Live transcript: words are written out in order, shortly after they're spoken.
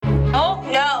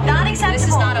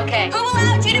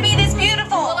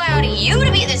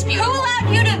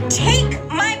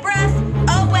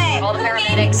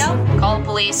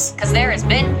because there has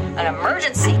been an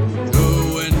emergency.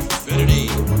 To infinity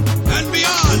and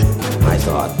beyond. I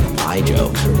thought my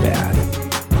jokes were bad.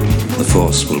 The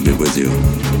Force will be with you,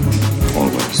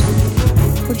 always.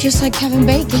 We're just like Kevin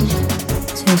Bacon.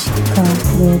 제시카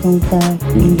외동딸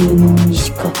유리모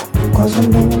이시카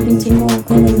거선배는 빈티모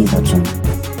그는 이거죠.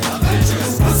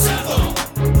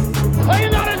 Are you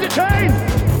not entertained?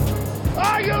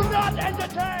 Are you not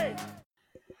entertained?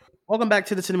 Welcome back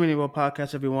to the Cinemania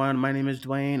podcast, everyone. My name is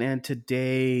Dwayne, and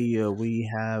today we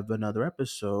have another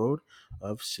episode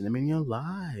of Cinemania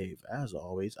Live. As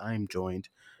always, I am joined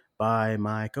by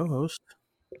my co-host,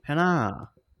 Hannah.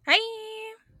 Hi.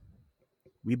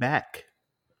 We back.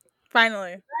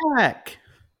 Finally. Back.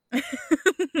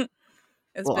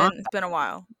 It's been a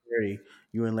while. Larry,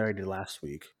 you and Larry did last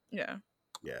week. Yeah.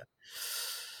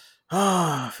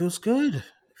 Feels good.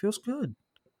 Feels good.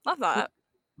 Love that.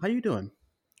 How you doing?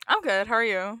 I'm good. How are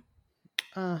you?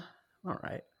 All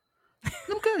right.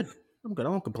 I'm good. I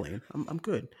won't complain. I'm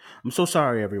good. I'm so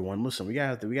sorry, everyone. Listen, we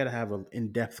gotta have an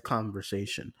in-depth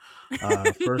conversation.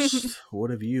 First, what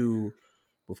have you?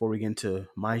 Before we get into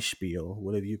my spiel,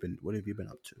 what have you been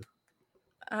up to?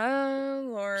 Oh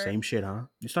Lord. Same shit, huh?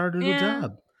 You started a new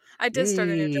job. I did start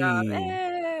a new job. Yay.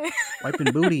 Hey.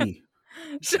 Wiping booty.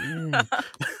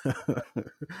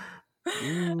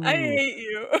 I hate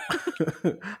you.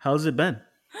 How's it been?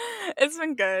 It's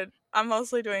been good. I'm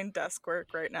mostly doing desk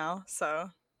work right now, so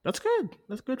That's good.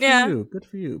 That's good for you. Good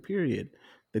for you. Period.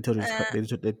 They told you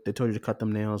they told you to cut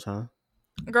them nails, huh?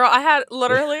 Girl, I had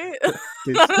literally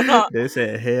They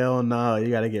said, hell no, you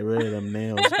gotta get rid of them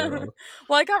nails, girl.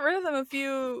 Well, I got rid of them a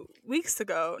few weeks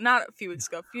ago. Not a few weeks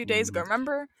ago, a few days ago.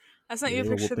 Remember? I sent you a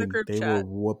picture of the group chat. They were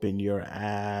whooping your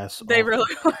ass. They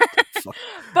really were.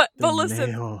 But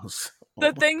listen, nails.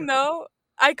 The thing though,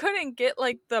 I couldn't get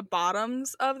like the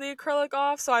bottoms of the acrylic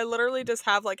off, so I literally just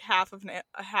have like half a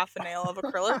nail of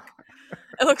acrylic.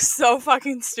 It looks so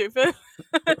fucking stupid.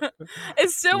 It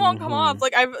still won't come off.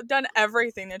 Like, I've done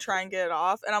everything to try and get it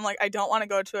off, and I'm like, I don't want to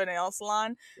go to a nail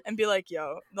salon and be like,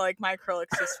 yo, like, my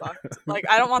acrylic's just fucked. Like,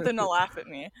 I don't want them to laugh at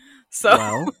me. So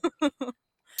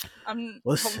I'm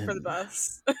hoping for the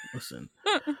best. Listen.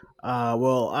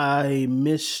 Well, I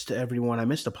missed everyone. I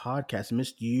missed the podcast. I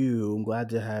missed you. I'm glad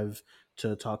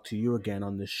to talk to you again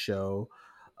on this show.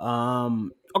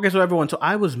 Okay, so everyone,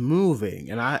 I was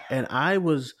moving, and I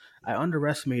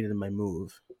underestimated my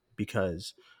move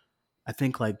because I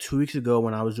think like 2 weeks ago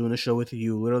when I was doing a show with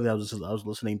you, literally I was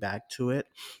listening back to it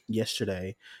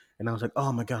yesterday, and I was like,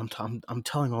 oh my god, I'm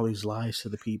telling all these lies to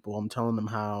the people. I'm telling them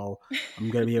how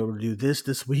I'm gonna be able to do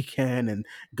this weekend and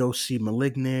go see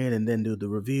Malignant, and then do the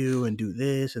review and do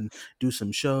this and do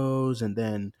some shows, and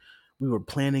then we were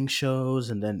planning shows,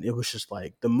 and then it was just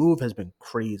like the move has been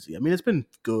crazy. I mean, it's been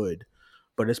good,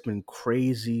 but it's been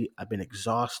crazy. I've been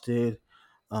exhausted.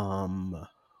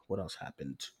 What else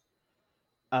happened?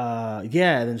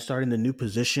 Then starting the new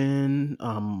position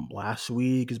last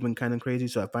week has been kind of crazy.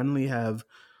 So I finally have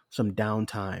some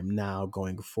downtime now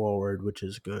going forward, which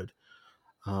is good.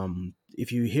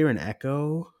 If you hear an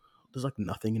echo, there's like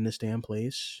nothing in this damn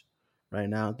place right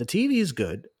now. The TV is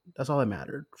good. That's all that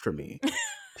mattered for me.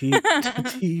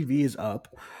 TV is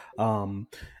up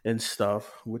and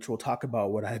stuff, which we'll talk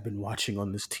about what I've been watching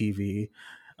on this TV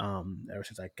ever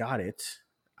since I got it.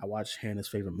 I watched Hannah's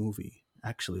favorite movie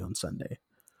actually on Sunday.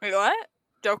 Wait, what?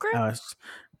 Joker?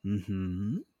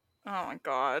 Mm-hmm. Oh my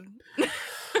god.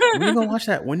 When you gonna watch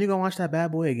that? When you gonna watch that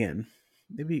bad boy again?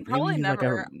 Maybe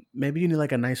never. Maybe you need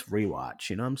like a nice rewatch.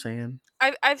 You know what I'm saying?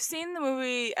 I've seen the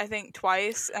movie I think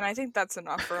twice, and I think that's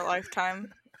enough for a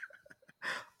lifetime.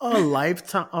 A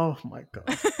lifetime? Oh my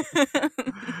god!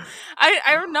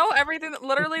 I know everything.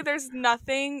 Literally, there's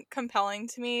nothing compelling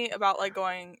to me about like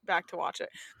going back to watch it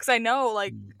because I know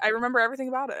like I remember everything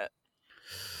about it.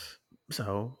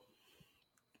 So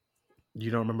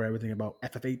you don't remember everything about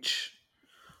FFH?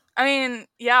 I mean,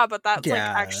 yeah, but that's like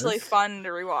actually fun to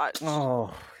rewatch.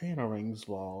 Oh, Hannah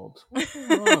Ringswald.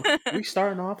 We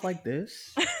starting off like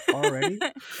this already?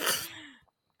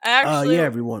 I actually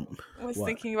everyone was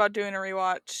thinking about doing a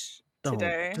rewatch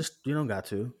today. You don't got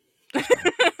to.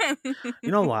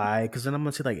 You know why? Because then I'm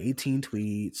gonna see like 18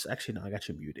 tweets. Actually, no, I got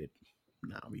you muted.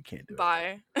 No, we can't do it.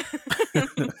 Bye.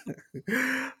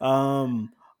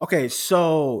 Okay,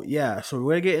 so we're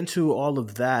gonna get into all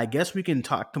of that. I guess we can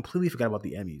talk. Completely forgot about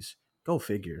the Emmys. Go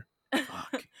figure.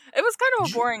 Fuck. It was kind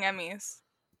of a boring Emmys.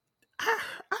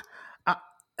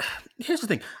 Here's the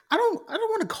thing. I don't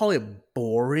want to call it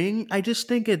boring. I just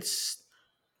think it's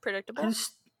predictable.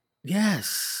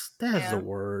 Yes, that's the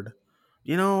word.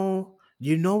 You know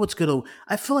what's gonna.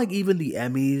 I feel like even the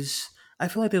Emmys. I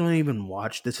feel like they don't even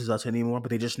watch This Is Us anymore, but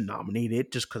they just nominate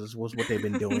it just because it was what they've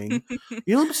been doing.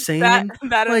 You know what I'm that saying? that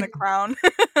and The Like, Crown.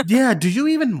 yeah, do you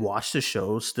even watch the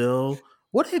show still?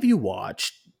 What have you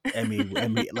watched?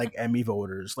 Emmy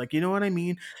voters. Like, you know what I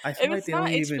mean? I feel If like it's they not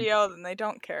don't even. HBO, then they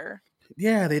don't care.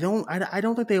 Yeah, they don't. I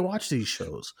don't think they watch these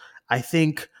shows. I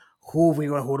think who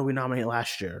do we nominate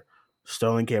last year?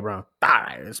 Sterling K. Brown. All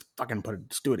right,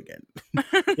 let's do it again.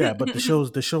 Yeah, but the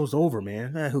show's over,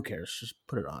 man. Who cares? Just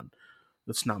put it on.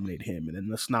 Let's nominate him, and then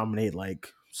let's nominate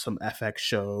like some FX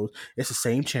shows. It's the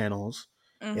same channels.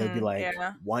 It'd be like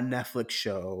Yeah. one Netflix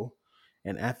show,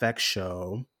 an FX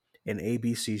show, an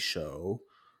ABC show.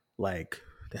 Like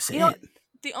that's You know, it.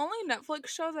 the only Netflix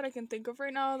show that I can think of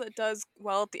right now that does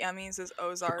well at the Emmys is The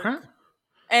Ozark. Crown,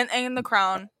 And The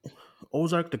Crown.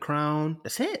 Ozark, The Crown.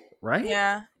 That's it, right?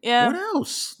 Yeah. Yeah. What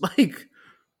else? Like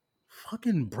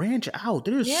fucking branch out.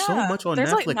 There's so Yeah. much on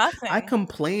There's like Netflix. I nothing.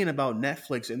 complain about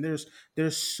Netflix, and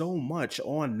there's so much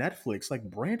on Netflix. Like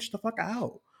branch the fuck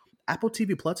out. Apple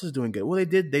TV Plus is doing good. Well, they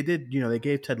did. They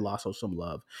gave Ted Lasso some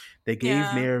love. They gave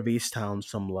Yeah. Mayor of Easttown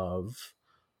some love.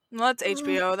 Well, that's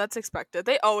HBO. That's expected.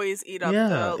 They always eat up Yeah,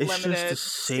 the it's just the limited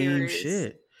same series.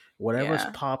 shit. Whatever's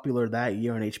Yeah. popular that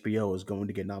year on HBO is going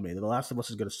to get nominated. The Last of Us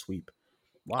is going to sweep.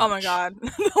 Oh my Watch. god. The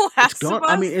It's Last of gonna.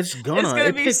 I Us mean, it's is gonna. gonna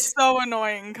It be picked so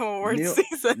annoying come awards Neil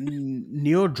season.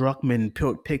 Neil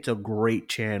Druckmann picked a great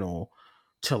channel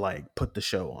to like put the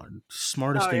show on.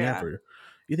 Smartest Oh thing yeah. ever.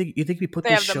 You think if he put They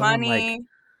this have the show on like money.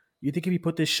 you think if he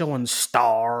put this show on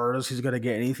Stars, he's gonna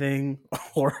get anything?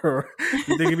 Or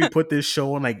you think if he put this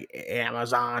show on like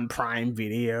Amazon Prime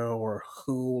Video or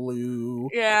Hulu?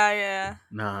 Yeah,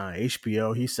 Nah,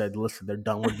 HBO. He said, "Listen, they're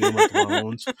done with Game of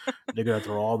Thrones. They're gonna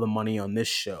throw all the money on this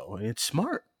show, and it's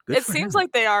smart. Good it for seems him.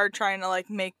 like they are trying to like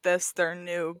make this their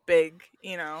new big,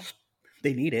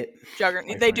 They need it, juggernaut.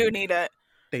 quite They do frank. need it.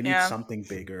 They need Yeah. something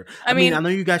bigger. I I mean, I mean, know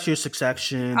you got your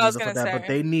Successions I and was stuff like gonna that, but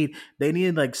say, they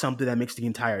need like something that makes the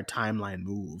entire timeline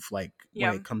move, like when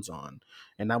yeah. it comes on.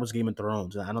 And that was Game of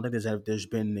Thrones. I don't think there's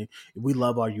been. We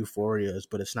love our Euphorias,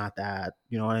 but it's not that.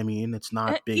 You know what I mean? It's And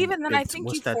not big. even then, I Big. think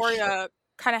What's that? Euphoria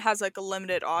kind of has like a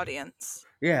limited audience.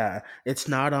 Yeah, it's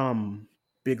not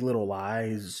Big Little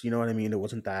Lies. You know what I mean? It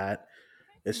wasn't that.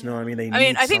 It's no. I mean, they I mean,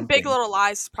 need I think Big something. Little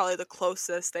Lies is probably the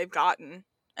closest they've gotten.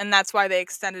 And that's why they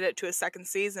extended it to a second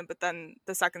season, but then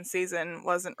the second season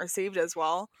wasn't received as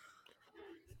well.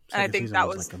 And I Second think season that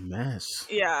was was, like a mess.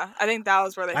 yeah, I think that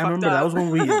was where they I fucked remember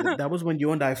up. that was when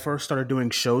you and I first started doing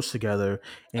shows together,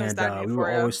 It was and that we were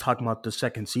Euphoria. always talking about the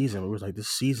second season. We were like, this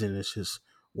season is just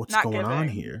what's Not going on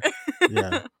giving. here.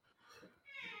 Yeah,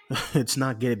 it's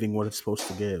not giving what it's supposed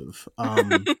to give.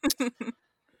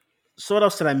 So what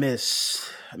else did I miss?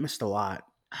 I missed a lot.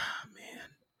 Ah,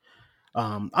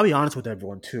 man. I'll be honest with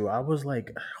everyone too. I was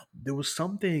like, there was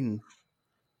something.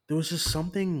 There was just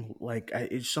something like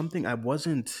it's something I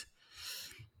wasn't.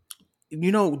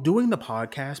 Doing the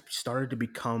podcast started to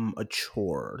become a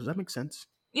chore. Does that make sense?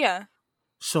 Yeah.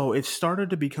 So it started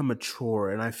to become a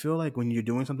chore, and I feel like when you're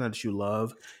doing something that you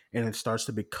love and it starts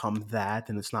to become that,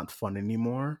 and it's not fun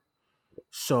anymore.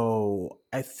 So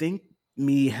I think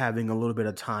me having a little bit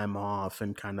of time off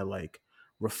and kind of like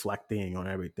reflecting on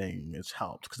everything has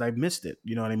helped because I missed it.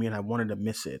 You know what I mean? I wanted to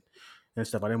miss it and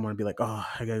stuff. I didn't want to be like, oh,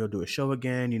 I gotta go do a show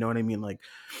again. You know what I mean? Like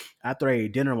after I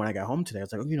ate dinner when I got home today, I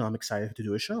was like, oh, I'm excited to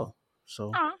do a show.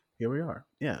 So Aw, here we are.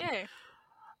 Yeah. yay.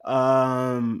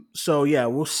 So yeah,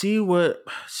 we'll see what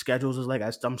schedules is like.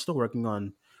 I'm still working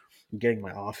on getting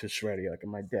my office ready, like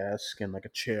my desk and like a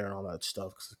chair and all that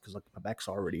stuff, because like my back's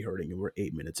already hurting and we're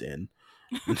 8 minutes in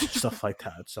and stuff like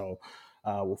that. So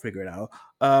we'll figure it out.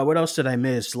 What else did I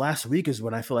miss? Last week is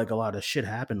when I feel like a lot of shit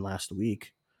happened last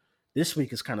week. This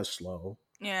week is kind of slow.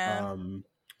 Yeah.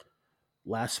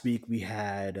 Last week we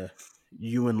had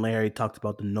you and Larry talked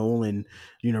about the Nolan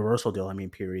Universal deal. I mean,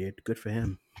 period. Good for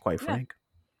him, quite Yeah. frank.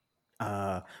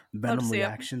 Love to Venom see it.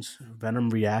 reactions. Venom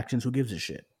reactions. Who gives a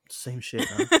shit? Same shit,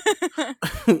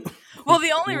 huh? Well,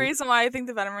 the only reason why I think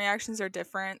the Venom reactions are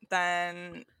different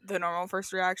than the normal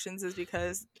first reactions is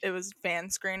because it was fan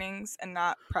screenings and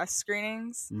not press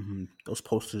screenings. Mm-hmm. Those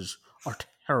posters are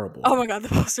terrible. Oh my god, the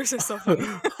posters are so funny.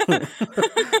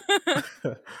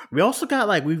 We also got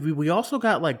like we also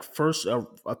got like first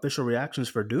official reactions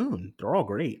for Dune. They're all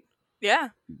great. Yeah.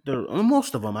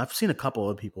 Most of them. I've seen a couple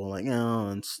of people like,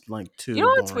 oh, it's like too. You know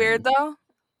what's boring. weird though?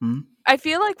 Hmm? I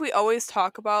feel like we always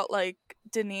talk about like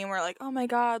Denis, we're like, oh my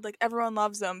god, like everyone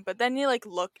loves him. But then you like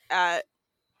look at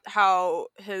how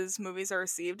his movies are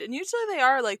received, and usually they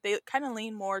are like they kind of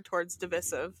lean more towards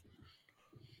divisive.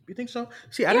 You think so?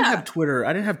 See, I didn't have Twitter.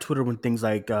 I didn't have Twitter when things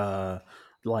like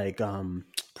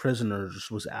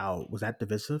Prisoners was out. Was that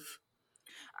divisive?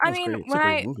 I it's mean, great. It's a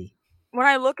great movie. when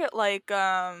I look at like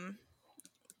Rotten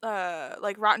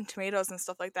Tomatoes and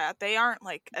stuff like that, they aren't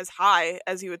like as high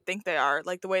as you would think they are,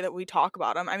 like the way that we talk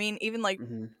about them. I mean, even like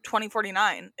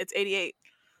 2049, it's 88.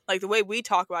 Like the way we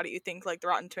talk about it, you think like the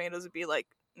Rotten Tomatoes would be like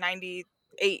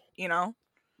 98, you know?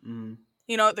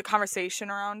 You know, the conversation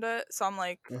around it. So I'm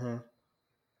like, I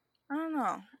don't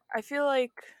know. I feel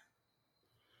like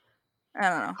I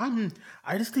don't know.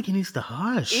 I just think he needs to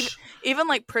hush. Even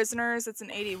like Prisoners, it's an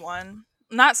 81.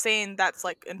 I'm not saying that's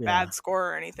like in Yeah. bad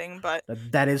score or anything, but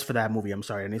That is for that movie. I'm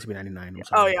sorry. It needs to be 99. I'm oh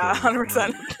sorry. yeah,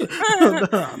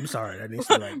 100%. I'm sorry. That needs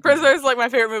to be like Prisoners is like my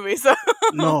favorite movie. So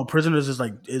no, Prisoners is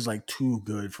like too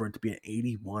good for it to be an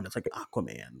 81. It's like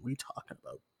Aquaman. What are you talking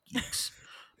about, geeks?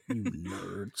 You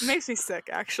nerds. it makes me sick,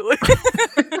 actually.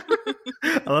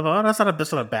 I love. Oh, that's not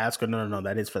a bad score. No.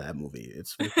 That is for that movie.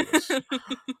 It's ridiculous.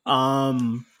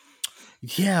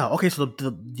 Yeah. Okay. So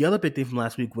the other big thing from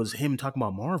last week was him talking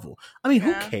about Marvel. I mean,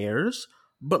 who cares?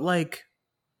 But like,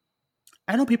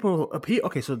 I know people.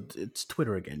 Okay, so it's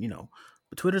Twitter again. You know,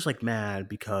 but Twitter's like mad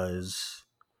because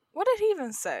what did he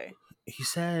even say? He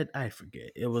said, I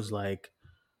forget. It was like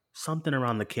something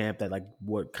around the camp that like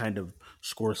what kind of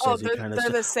Scorsese kind of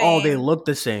said. The same. Oh, they look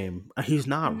the same. He's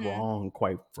not wrong,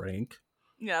 quite frank.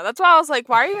 Yeah, that's why I was like,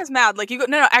 why are you guys mad? Like, you go,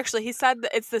 no, actually, he said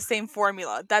that it's the same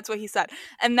formula. That's what he said.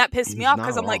 And that pissed me off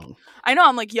because I'm like, I know,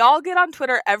 I'm like, y'all get on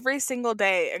Twitter every single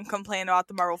day and complain about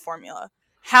the Marvel formula.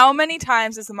 How many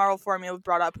times is the Marvel formula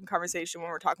brought up in conversation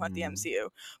when we're talking about the MCU?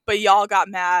 But y'all got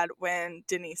mad when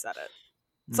Denise said it.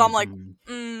 So I'm like,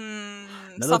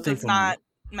 something's not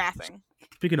mathing.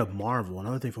 Speaking of Marvel,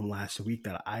 another thing from last week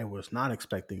that I was not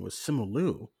expecting was Simu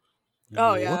Liu.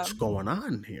 Oh, yeah. What's going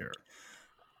on here?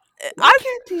 Why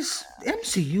can't these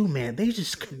MCU, man? They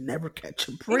just can never catch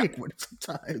a break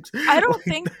sometimes. I don't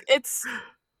think it's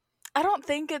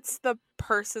the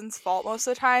person's fault most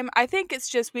of the time. I think it's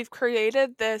just we've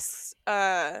created this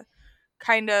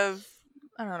kind of,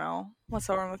 I don't know, what's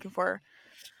the word I'm looking for?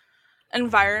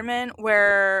 Environment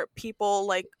where people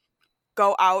like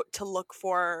go out to look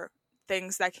for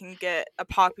things that can get a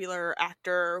popular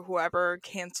actor or whoever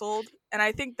canceled. And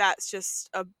I think that's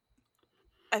just I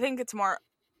think it's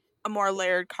a more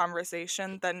layered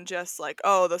conversation than just like,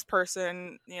 oh, this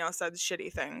person, you know, said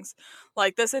shitty things.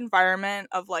 Like this environment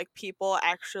of like people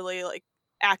actually like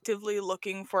actively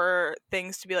looking for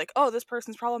things to be like, oh, this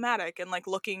person's problematic, and like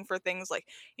looking for things like,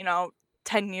 you know,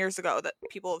 10 years ago that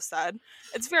people have said.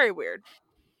 It's very weird.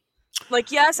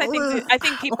 Like, yes, I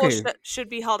think people should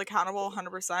be held accountable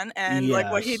 100%, and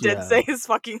like what he did say is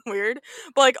fucking weird.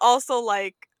 But like also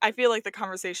like I feel like the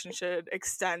conversation should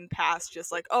extend past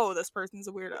just like, oh, this person's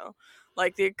a weirdo.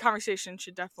 Like the conversation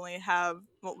should definitely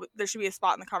there should be a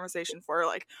spot in the conversation for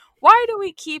like, why do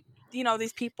we keep, you know,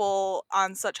 these people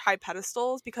on such high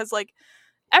pedestals? Because like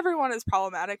everyone is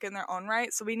problematic in their own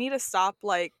right, so we need to stop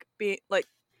like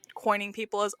coining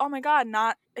people as, oh my god,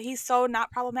 he's so not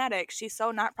problematic, she's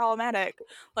so not problematic.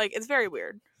 Like it's very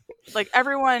weird. Like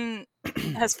everyone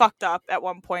has fucked up at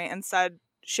one point and said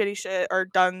shitty shit or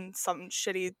done some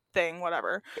shitty thing,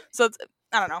 whatever. So it's,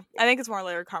 I don't know, I think it's more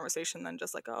layered conversation than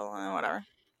just like, oh, whatever.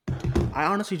 I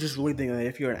honestly just really think that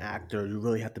if you're an actor, you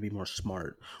really have to be more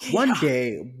smart. One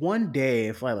day,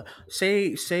 if I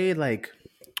say I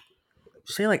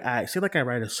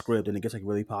write a script and it gets like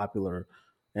really popular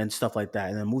and stuff like that,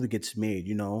 and the movie gets made,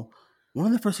 you know, one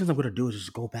of the first things I'm going to do is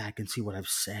just go back and see what I've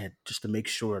said just to make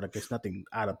sure that there's nothing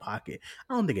out of pocket.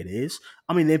 I don't think it is.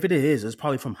 I mean, if it is, it's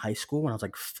probably from high school when I was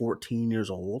like 14 years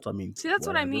old. I mean, see, that's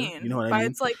whatever, what I mean. You know what I mean?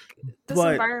 It's like this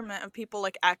environment of people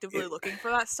like actively looking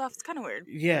for that stuff. It's kind of weird.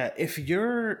 Yeah,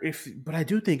 but I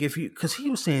do think because he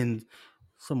was saying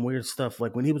some weird stuff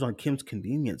like when he was on Kim's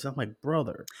Convenience. I'm like,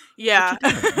 brother, yeah,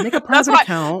 make a private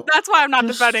account. That's why I'm not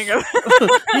defending him.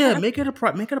 Yeah, make it a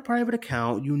private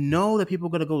account. You know that people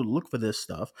are gonna go look for this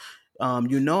stuff.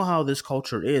 You know how this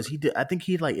culture is. I think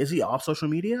is he off social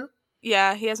media?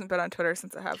 Yeah, he hasn't been on Twitter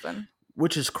since it happened.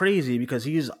 Which is crazy because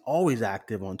he's always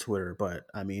active on Twitter. But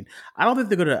I mean, I don't think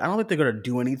they're gonna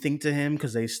do anything to him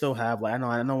because they still have like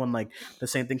I know when like the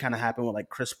same thing kind of happened with like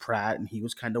Chris Pratt and he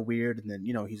was kind of weird, and then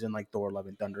you know he's in like Thor: Love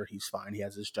and Thunder. He's fine. He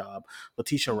has his job.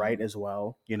 Letitia Wright as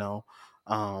well. You know,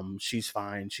 she's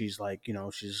fine. She's like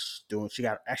she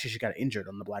got injured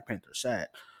on the Black Panther set.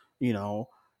 You know,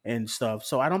 and stuff.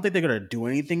 So I don't think they're gonna do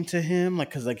anything to him like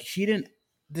because like he didn't.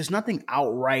 There's nothing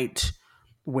outright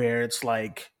where it's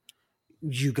like.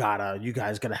 You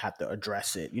guys gotta have to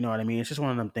address it. You know what I mean? It's just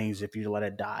one of them things. If you let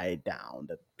it die down,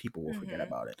 that people will forget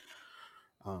about it,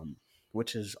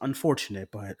 which is unfortunate.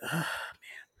 But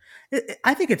man,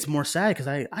 I think it's more sad because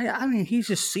I mean, he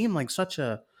just seemed like such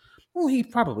a Well,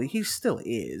 he still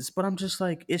is, but I'm just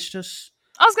like, it's just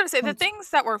I was gonna say the some, things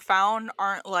that were found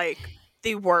aren't like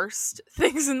the worst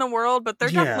things in the world, but they're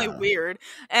definitely yeah, weird.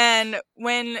 And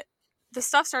when the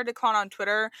stuff started to come out on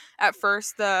Twitter, at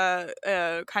first the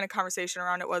kind of conversation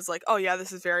around it was like, "Oh yeah,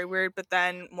 this is very weird," but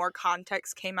then more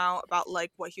context came out about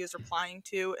like what he was replying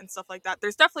to and stuff like that.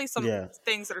 There's definitely some yeah,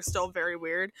 things that are still very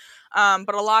weird,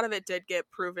 but a lot of it did get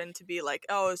proven to be like,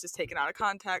 "Oh, it's just taken out of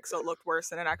context, so it looked worse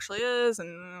than it actually is,"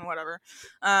 and whatever.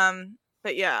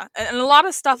 But yeah, and a lot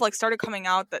of stuff like started coming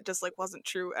out that just like wasn't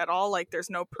true at all. Like there's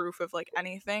no proof of like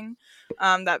anything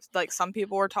that like some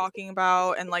people were talking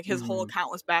about, and like his whole mhm.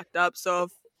 account was backed up. So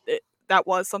if that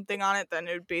was something on it, then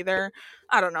it would be there.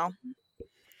 I don't know.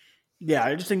 Yeah.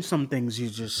 I just think some things you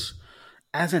just,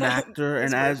 as an actor,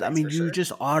 and There's weird as I things mean, for sure.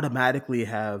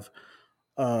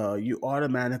 you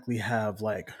automatically have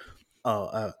like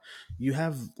uh you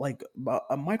have like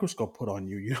a microscope put on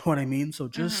you. You know what I mean? So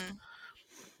just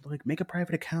Hmm. like make a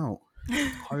private account,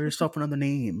 call yourself another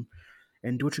name,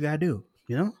 and do what you gotta do.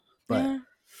 You know, but. Yeah.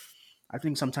 I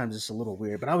think sometimes it's a little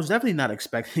weird, but I was definitely not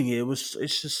expecting it.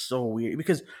 It's just so weird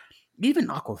because even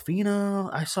Aquafina,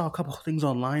 I saw a couple of things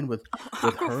online with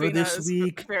her Aquafina this is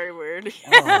week. very weird.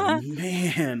 Oh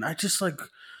man, I just like,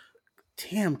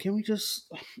 damn, can we just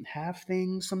have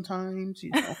things sometimes,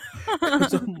 you know?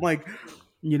 Because I'm like,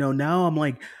 now I'm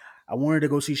like, I wanted to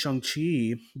go see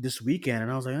Shang-Chi this weekend, and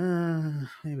I was like,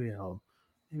 maybe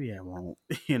I won't,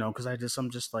 because I'm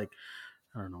just like,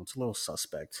 I don't know, it's a little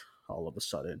suspect all of a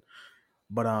sudden.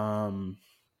 But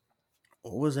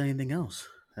what was anything else?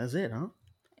 That's it, huh?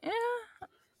 Yeah.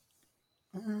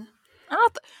 Uh, I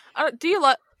don't, do you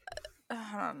let?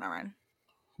 I don't know, man.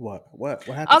 what I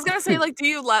happened? was gonna say like, do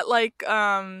you let like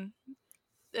kind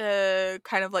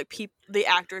of like the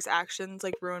actors' actions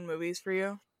like ruin movies for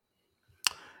you?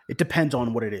 It depends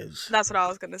on what it is. That's what I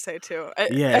was gonna say too.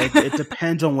 Yeah, it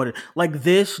depends on what it like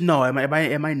this. No, am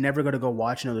I never gonna go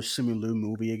watch another Simu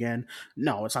movie again?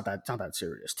 No, it's not that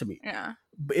serious to me. Yeah.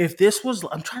 But if this was,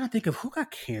 I'm trying to think of who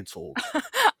got canceled.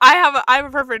 I have a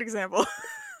perfect example.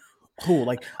 Who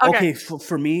like Okay. okay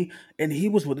for me, and he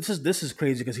was this is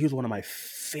crazy because he was one of my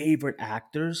favorite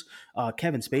actors,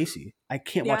 Kevin Spacey. I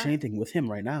can't watch Yeah. anything with him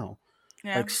right now.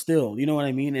 Yeah. Like still, you know what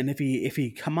I mean? And if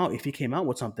he came out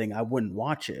with something, I wouldn't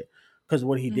watch it because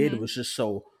what he did Mhm. was just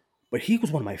so. But he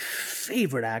was one of my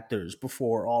favorite actors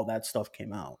before all that stuff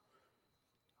came out.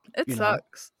 It You know,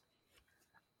 sucks.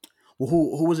 well,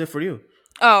 who was it for you?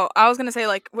 Oh, I was gonna say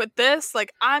like with this,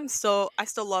 like I still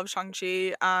love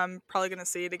Shang-Chi. I'm probably gonna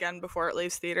see it again before it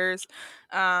leaves theaters.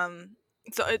 Um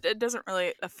so it doesn't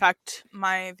really affect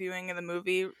my viewing of the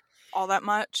movie all that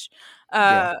much. Yeah.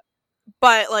 Uh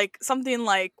but like something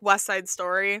like West Side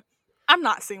Story, I'm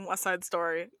not seeing West Side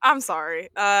Story. I'm sorry.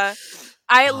 I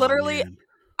Oh literally man.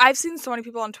 I've seen so many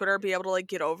people on Twitter be able to like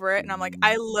get over it, and I'm like,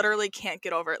 I literally can't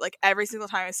get over it. Like every single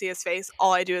time I see his face,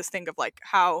 all I do is think of like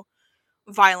how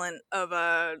violent of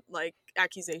a like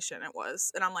accusation it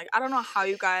was. And I'm like, I don't know how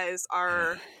you guys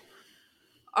are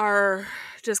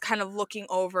just kind of looking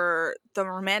over the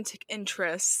romantic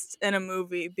interest in a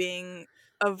movie being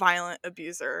a violent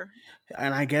abuser.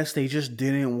 And I guess they just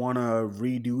didn't want to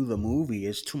redo the movie.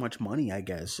 It's too much money. I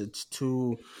guess it's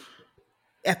too.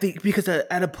 Because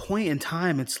at a point in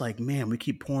time, it's like, man, we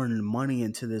keep pouring money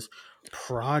into this But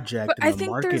project and I the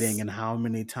think marketing there's and how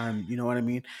many times, you know what I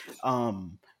mean?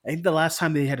 I think the last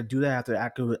time they had to do that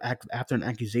after an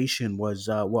accusation was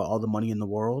all the money in the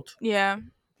world yeah.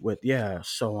 with yeah.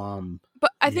 So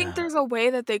But I think yeah. there's a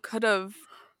way that they could have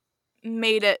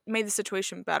made the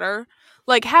situation better.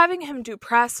 Like having him do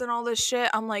press and all this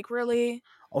shit, I'm like, really?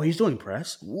 Oh, he's doing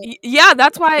press. Yeah,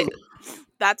 that's why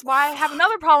I have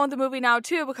another problem with the movie now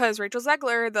too, because Rachel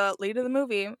Zegler, the lead of the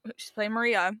movie, she's playing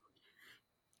Maria.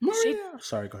 She Maria.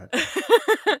 Sorry, go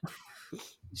ahead.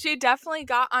 she definitely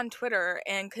got on Twitter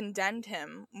and condemned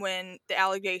him when the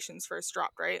allegations first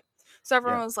dropped, right? So Yeah.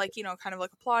 everyone was like, kind of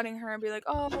like applauding her and be like,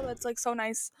 "Oh, that's like so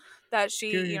nice that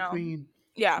she, Period queen.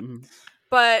 yeah." Mhm.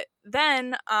 But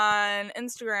then on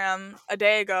Instagram a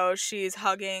day ago, she's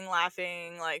hugging,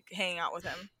 laughing, like hanging out with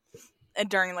him and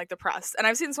during like the press. And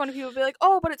I've seen so many people be like,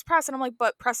 "Oh, but it's press." And I'm like,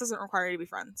 "But press doesn't require you to be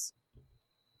friends."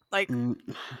 Like, Yeah.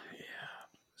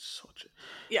 Such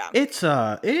yeah.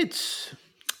 it's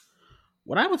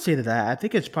what I would say to that. I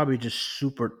think it's probably just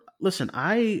super. Listen,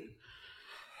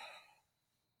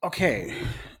 okay.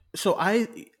 So I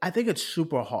think it's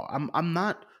super hard. I'm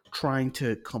not trying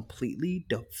to completely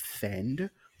defend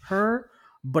her,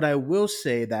 but I will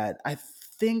say that I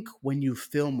think when you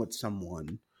film with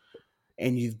someone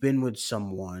and you've been with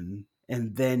someone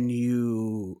and then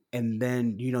you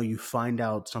find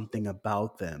out something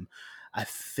about them, I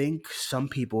think some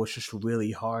people it's just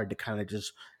really hard to kind of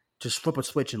just flip a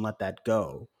switch and let that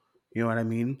go. You know what I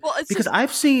mean? Well, it's Because just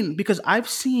I've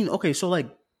seen okay, so like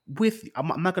with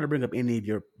I'm not gonna bring up any of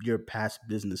your past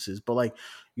businesses, but like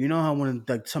you know how when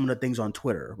like some of the things on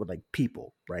Twitter with like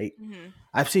people, right? Mhm.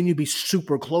 I've seen you be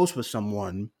super close with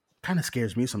someone. Kind of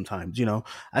scares me sometimes, you know.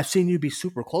 I've seen you be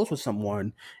super close with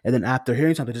someone, and then after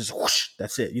hearing something, just whoosh,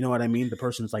 that's it. You know what I mean? The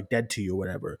person's like dead to you or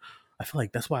whatever. I feel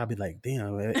like that's why I'd be like,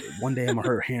 damn, one day I'm gonna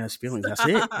hurt Hannah's feelings. That's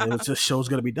it. It was just show's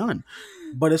gonna be done.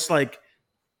 But it's like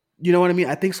you know what I mean?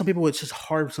 I think some people it's just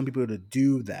hard for some people to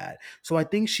do that. So I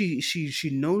think she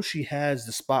knows she has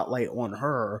the spotlight on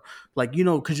her, like you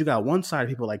know, because you got one side of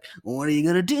people like, what are you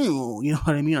gonna do? You know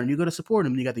what I mean? Are you gonna support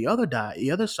him? And you got the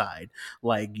other side,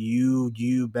 like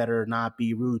you better not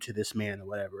be rude to this man or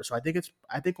whatever. So I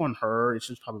think on her, it's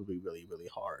just probably really really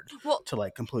hard well, to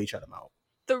like completely shut him out.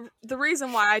 the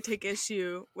reason why I take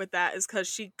issue with that is because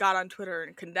she got on Twitter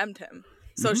and condemned him.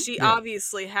 So she Yeah,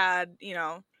 obviously had,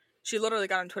 she literally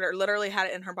got on Twitter, literally had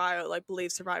it in her bio, like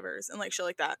believe survivors and like shit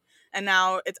like that. And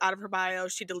now it's out of her bio.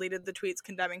 She deleted the tweets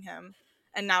condemning him,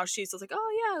 and now she's just like,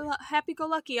 oh yeah, happy go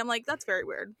lucky. I'm like, that's very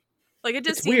weird. Like it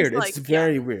just it's seems weird. It's like yeah,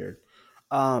 very weird.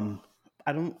 Um,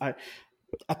 I don't. I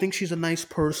think she's a nice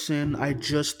person. I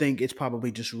just think it's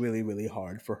probably just really, really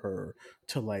hard for her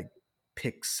to like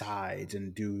pick sides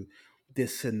and do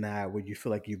this and that where you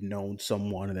feel like you've known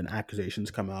someone and then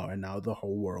accusations come out and now the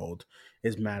whole world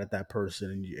is mad at that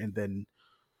person and then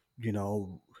you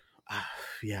know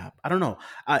yeah I don't know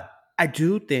I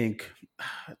do think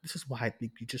this is why I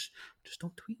think you just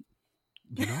don't tweet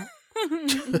you know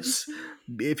just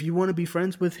if you want to be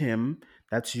friends with him,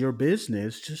 that's your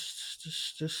business.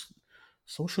 Just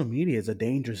social media is a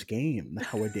dangerous game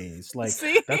nowadays. Like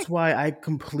see, that's why I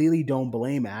completely don't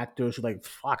blame actors who like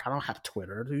fuck. I don't have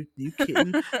Twitter. You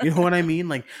kidding? You know what I mean?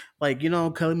 Like you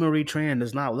know, Kelly Marie Tran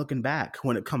is not looking back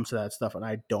when it comes to that stuff, and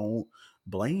I don't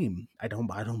blame. I don't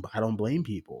blame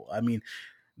people. I mean,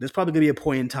 there's probably gonna be a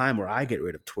point in time where I get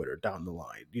rid of Twitter down the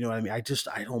line. You know what I mean?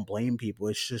 I don't blame people.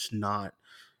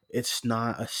 It's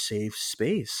not a safe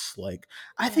space. Like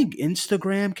I yeah, think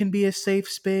Instagram can be a safe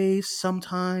space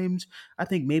sometimes. I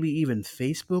think maybe even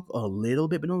Facebook a little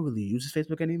bit, but no one really uses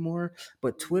Facebook anymore.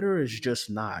 But Twitter is just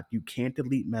not. You can't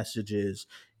delete messages.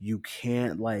 You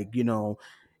can't like, you know,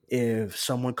 if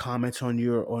someone comments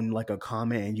on like a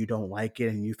comment and you don't like it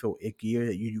and you feel icky,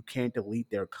 you can't delete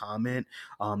their comment.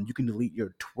 You can delete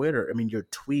your Twitter, I mean your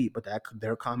tweet, but that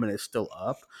their comment is still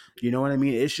up. You know what I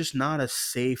mean? It's just not a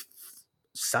safe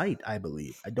site, I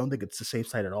believe. I don't think it's a safe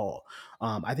site at all.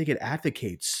 I think it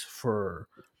advocates for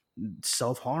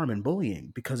self-harm and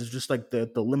bullying because it's just like the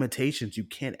limitations. You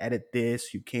can't edit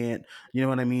this, you can't, you know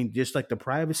what I mean? Just like the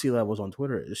privacy levels on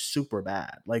Twitter is super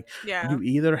bad. Like yeah. you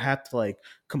either have to like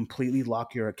completely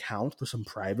lock your account for some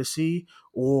privacy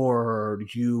or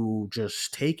you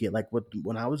just take it. Like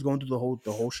when I was going through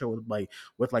the whole show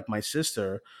with like my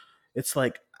sister, it's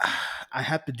like I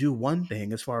have to do one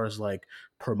thing as far as like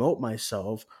promote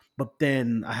myself, but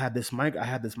then I have this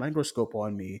microscope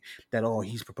on me that oh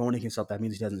he's promoting himself, that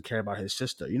means he doesn't care about his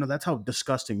sister. You know, that's how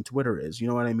disgusting Twitter is. You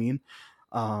know what I mean?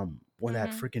 When that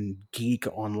Hmm. freaking geek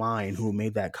online who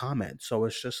made that comment. So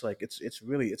it's just like it's a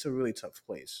really tough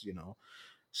place. You know.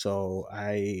 So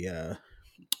I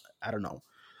don't know.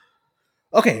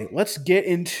 Okay, let's get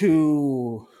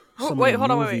into some of the Wait,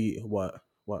 hold on, wait. movie. What?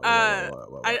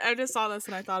 I just saw this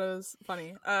and I thought it was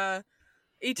funny.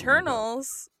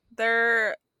 Eternals,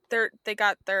 they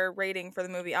got their rating for the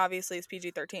movie. Obviously, it's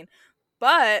PG-13,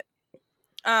 but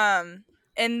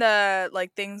in the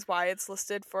like things why it's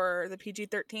listed for the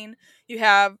PG-13, you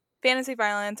have fantasy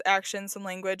violence, action, some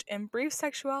language, and brief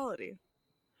sexuality.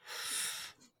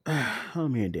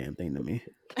 Don't mean a damn thing to me.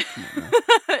 Come on now.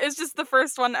 It's just the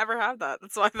first one to ever have that.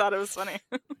 That's why I thought it was funny.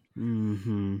 I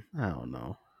don't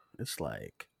know. It's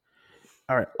like,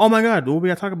 all right. Oh my God, what we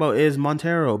gotta talk about is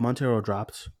Montero. Montero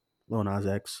dropped Lil Nas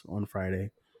X on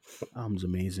Friday. Album's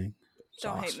amazing. It's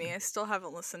Don't hate me. awesome. I still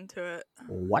haven't listened to it.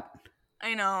 What?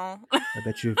 I know. I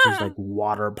bet you if there's like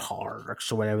water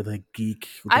parks or whatever I the haven't geek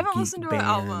listened to an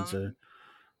bands album. or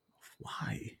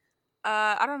why?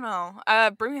 I don't know.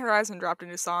 Bring Me Horizon dropped a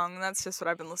new song, and that's just what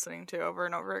I've been listening to over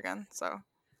and over again. So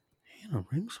Hannah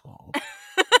Ringswald.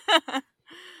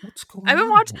 What's I've going been on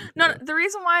watching. over No, there? the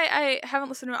reason why I haven't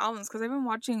listened to albums because I've been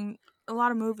watching a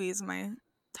lot of movies in my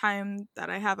time that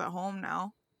I have at home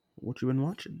now, What you been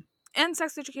watching? and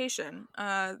Sex Education.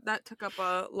 That took up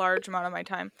a large amount of my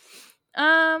time.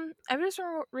 I've just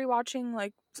been rewatching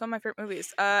like some of my favorite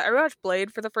movies. I rewatched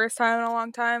Blade for the first time in a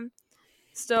long time. Blade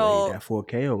Still, at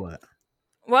 4K or what?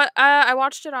 what? I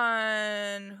watched it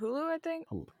on Hulu, I think.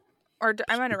 Or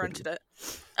I might have Stupid. rented it.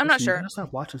 I'm not Listen, you sure. gotta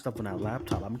stop watching stuff on that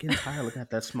laptop. I'm getting tired of looking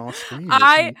at that small screen.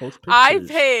 I I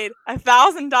paid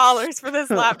 $1,000 for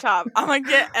this laptop. I'm gonna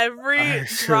get every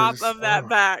drop of that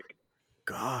back.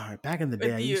 God, back in the day,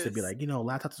 With I used to be views. like,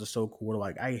 laptops are so cool.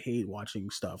 Like, I hate watching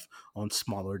stuff on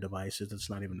smaller devices. It's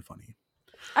not even funny.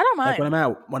 I don't Like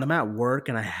mind. when I'm at work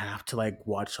and I have to like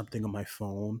watch something on my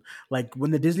phone. Like when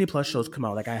the Disney Plus shows come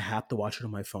out, like I have to watch it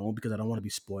on my phone because I don't want to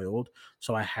be spoiled.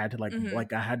 So I had to like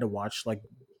I had to watch like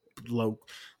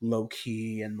low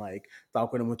key and like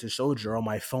Falcon and Winter Soldier on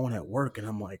my phone at work, and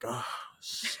I'm like, oh,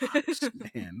 sucks,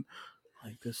 man.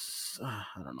 Like this, I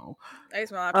don't know. I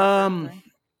use my laptop for everything.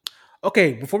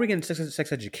 Okay, before we get into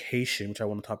sex education, which I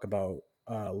want to talk about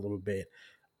a little bit,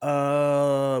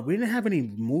 we didn't have any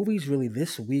movies really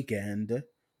this weekend.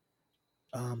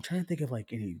 I'm trying to think of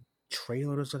like any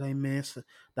trailers that I missed.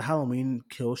 The Halloween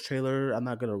Kills trailer, I'm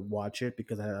not gonna watch it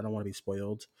because I don't want to be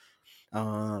spoiled.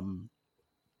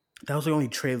 That was the only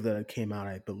trailer that came out,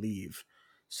 I believe,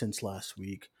 since last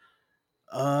week.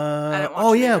 I didn't watch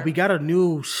Oh it yeah, either. we got a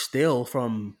new still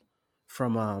from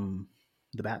the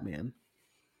Batman.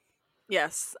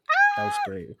 Yes. That was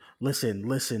great.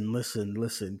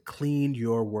 Listen. Clean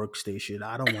your workstation.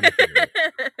 I don't want to hear it.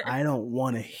 I don't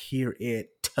want to hear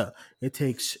it. It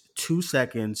takes 2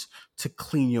 seconds to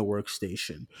clean your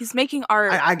workstation. He's making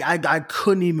art. I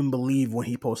couldn't even believe when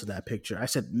he posted that picture. I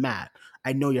said, Matt,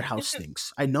 I know your house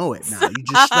stinks. I know it now. You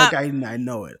just like I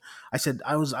know it. I said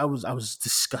I was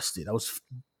disgusted. I was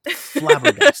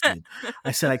flabbergasted.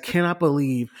 I said I cannot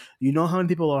believe how many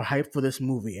people are hyped for this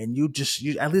movie and you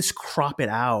at least crop it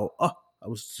out. Oh, I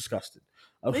was disgusted.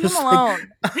 Leave him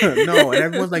alone. No, and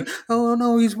everyone's like, "Oh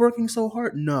no, he's working so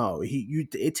hard." No,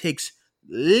 it takes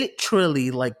literally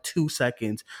like 2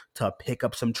 seconds to pick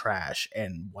up some trash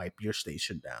and wipe your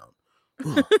station down.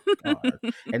 Oh, God.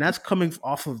 And that's coming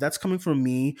from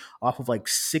me off of like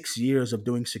 6 years of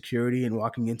doing security and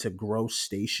walking into gross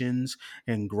stations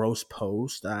and gross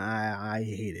posts. I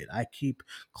hate it. I keep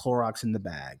Clorox in the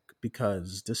bag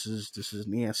because this is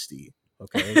nasty.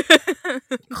 Okay.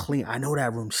 Clean. I know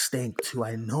that room stank too.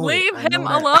 I know Leave it. him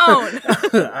alone.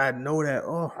 I know that.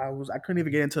 Oh, I couldn't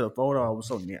even get into the photo. I was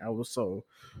so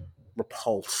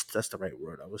repulsed. That's the right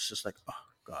word. I was just like, oh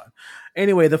God.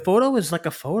 Anyway, the photo is like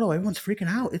a photo. Everyone's freaking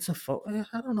out. It's a photo.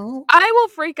 I don't know. I will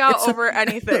freak out over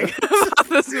anything about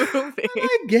this movie.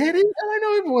 I get it. And I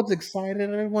know everyone's excited.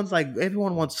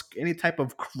 Everyone wants any type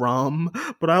of crumb.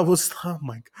 But I was, oh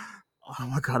my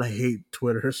God, I hate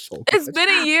Twitter so much. It's been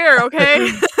a year,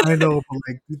 okay? I know, but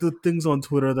like the things on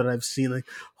Twitter that I've seen, like,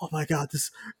 oh my God,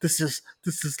 this is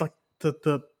like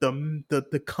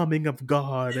the coming of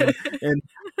God, and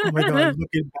oh my God, look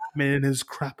at Batman and his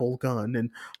grapple gun, and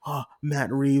Matt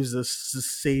Reeves the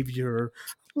savior.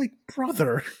 Like,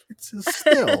 brother, it's a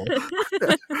still.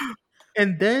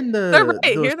 And then They're right.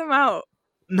 Hear them out.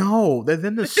 No,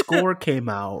 then the score came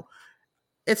out.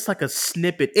 It's like a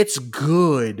snippet. It's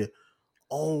good.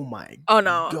 Oh my! Oh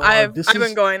no, God. I've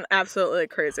been going absolutely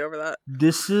crazy over that.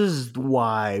 This is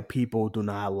why people do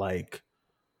not like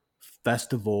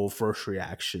festival first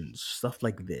reactions, stuff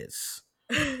like this.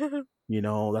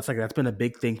 That's been a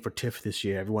big thing for TIFF this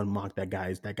year. Everyone mocked that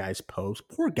guy's post.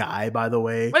 Poor guy, by the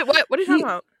way. Wait, what? What are you talking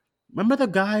about? Remember the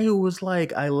guy who was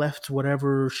like, "I left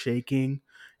whatever shaking,"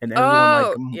 and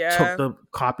everyone took the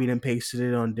copied and pasted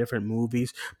it on different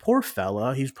movies. Poor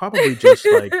fella. He's probably just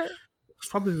like. He's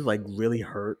probably like really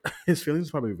hurt. His feelings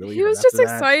probably really. He was just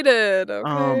excited.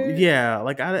 Okay. Yeah.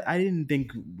 Like I didn't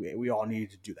think we all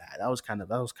needed to do that. That was kind of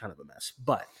a mess.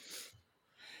 But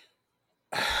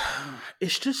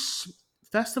it's just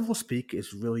festival speak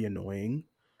is really annoying,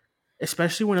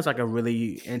 especially when it's like a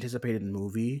really anticipated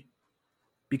movie.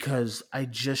 Because I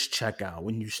just check out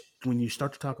when you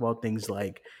start to talk about things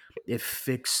like it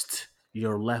fixed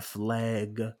your left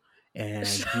leg and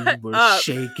you were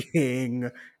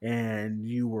shaking and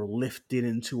you were lifted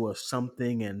into a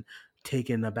something and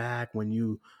taken aback when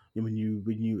they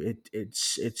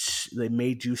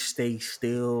made you stay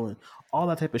still and all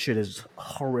that type of shit is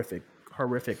horrific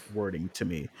wording to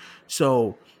me.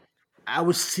 So I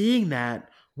was seeing that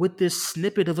with this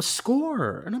snippet of a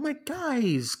score, and I'm like,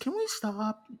 guys, can we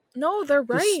stop? No, they're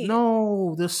right.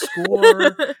 The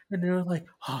score, and they're like,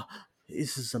 oh,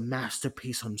 this is a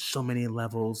masterpiece on so many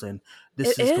levels, and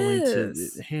this is going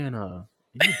to Hannah.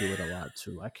 You do it a lot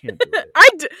too. I can't do it.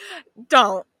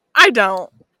 I don't.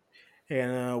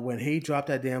 And when he dropped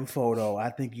that damn photo,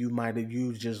 I think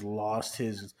you just lost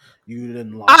his. You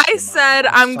didn't lost. I said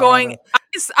I'm going.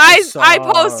 I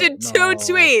posted 2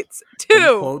 tweets.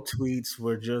 2 quote tweets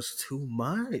were just too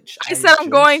much. I said I'm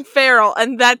going feral,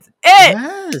 and that's it.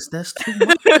 Yes, that's too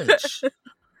much.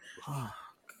 Oh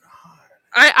God!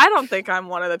 I don't think I'm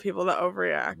one of the people that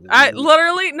overreact. I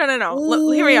literally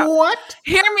no. Hear me out. What?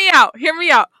 Hear me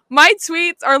out. My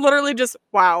tweets are literally just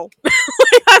wow.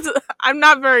 I'm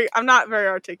not very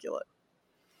articulate.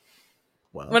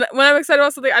 Well, When I'm excited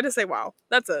about something, I just say wow.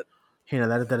 That's it.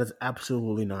 Hannah, that is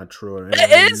absolutely not true.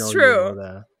 It is true. You know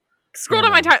that. Scroll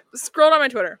down my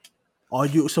Twitter.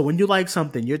 So when you like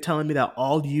something, you're telling me that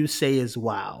all you say is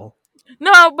wow.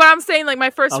 No, but I'm saying like my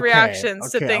first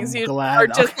reactions to things are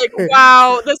just like,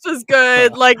 wow, this was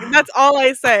good. Like that's all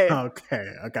I say. Okay.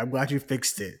 I'm glad you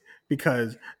fixed it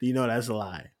because you know that's a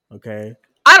lie. Okay.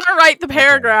 I don't write the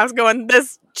paragraphs going,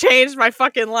 this changed my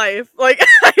fucking life. Like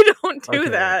I don't do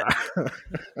that.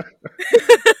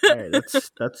 Hey,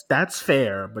 that's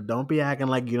fair, but don't be acting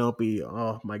like you don't be.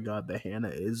 Oh my god, the Hannah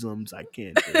isms. I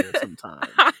can't do it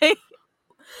sometimes.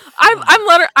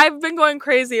 I've been going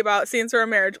crazy about Scenes from a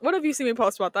Marriage. What have you seen me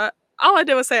post about that? All I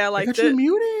did was say I liked it. You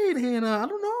muted, Hannah. I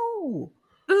don't know.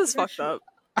 This is fucked up.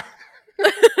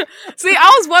 See,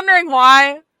 I was wondering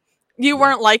why you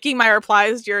weren't liking my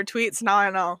replies to your tweets. Now I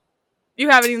know. You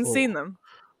haven't even seen them.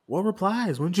 What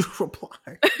replies? When did you reply?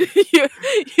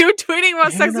 you tweeting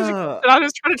about sex education, and I'm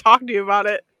just trying to talk to you about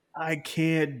it. I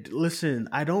can't listen.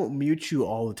 I don't mute you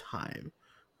all the time.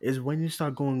 Is when you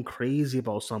start going crazy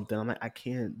about something. I'm like, I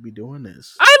can't be doing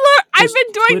this. I've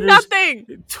been doing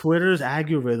nothing. Twitter's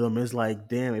algorithm is like,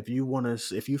 damn, if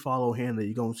you follow Hannah,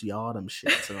 you're gonna see all them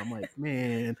shits. And I'm like,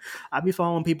 man, I be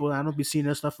following people. I don't be seeing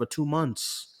their stuff for 2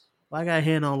 months. I got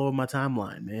Hannah all over my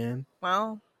timeline, man.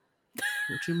 Well,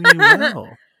 what you mean,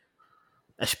 well?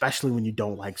 Especially when you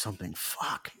don't like something.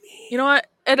 Fuck me. You know what?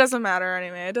 It doesn't matter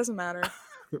anyway. It doesn't matter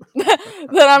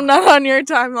that I'm not on your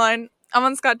timeline. I'm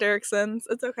on Scott Derrickson's.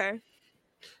 It's okay.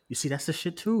 You see, that's the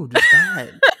shit too. Just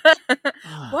that.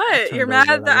 What? You're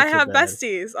mad that I have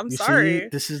besties. I'm sorry. See,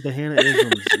 this is the Hannah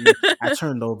isms. I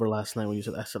turned over last night when you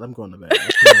said. I said I'm going to bed.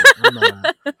 I'm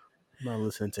not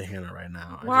listening to Hannah right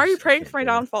now. Why are you praying for my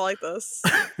downfall like this?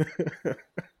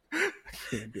 I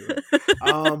can't do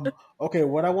it. Okay,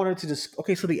 what I wanted to just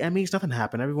so the Emmys, nothing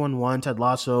happened. Everyone won. Ted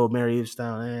Lasso, Mary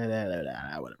Easttown,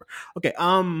 whatever. Okay,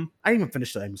 I didn't even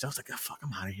finish the Emmys. I was like, oh, fuck,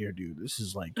 I'm out of here, dude. This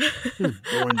is boring.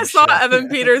 I saw Evan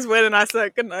Peters win, and I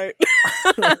said, good night.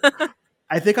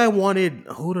 I think I wanted.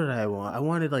 Who did I want? I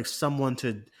wanted like someone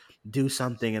to do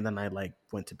something, and then I like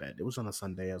went to bed. It was on a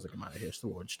Sunday. I was like, I'm out of here. It's the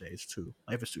awards day. It's too.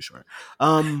 Life is too short.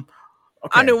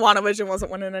 Okay. I knew WandaVision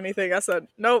wasn't winning anything. I said,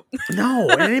 nope. No,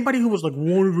 and anybody who was like,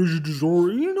 WandaVision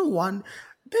deserves,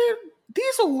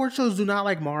 these award shows do not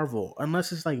like Marvel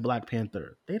unless it's like Black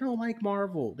Panther. They don't like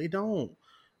Marvel. They don't.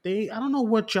 I don't know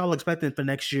what y'all expecting for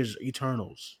next year's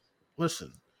Eternals.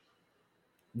 Listen,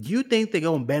 you think they're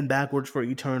going to bend backwards for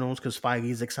Eternals because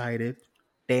Feige's excited?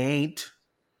 They ain't.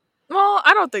 Well,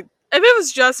 I don't think. If it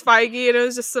was just Feige and it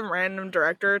was just some random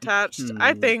director attached,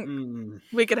 I think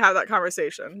we could have that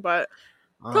conversation. But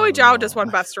Chloe Zhao just won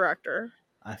Best Director.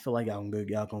 I feel like y'all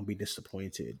gonna be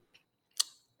disappointed.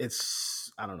 I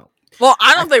don't know. Well,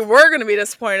 I don't think we're gonna be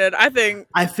disappointed. I think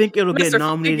it'll get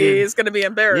nominated. Is gonna be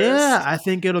embarrassed. Yeah, I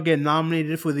think it'll get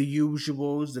nominated for the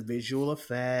usuals, the visual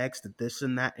effects, the this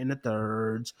and that and the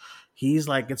thirds. He's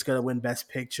like, it's gonna win Best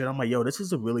Picture. I'm like, yo, this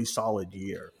is a really solid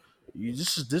year.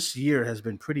 This year has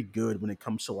been pretty good when it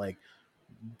comes to like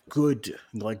good,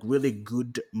 like really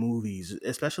good movies,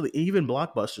 especially even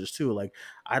blockbusters too. Like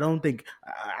I don't think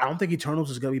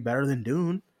Eternals is gonna be better than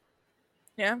Dune.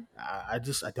 Yeah,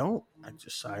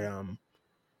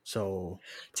 So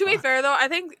to be fair though, I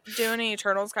think Dune and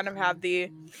Eternals kind of have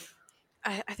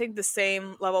I think the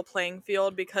same level playing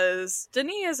field because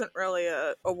Denis isn't really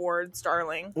a awards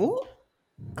darling. Ooh,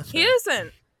 he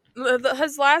isn't.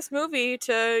 His last movie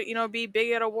to be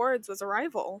big at awards was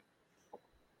Arrival.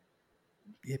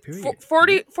 Yeah, period.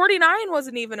 49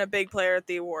 wasn't even a big player at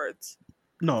the awards.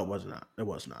 No, it was not. It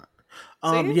was not.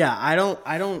 See? Yeah, I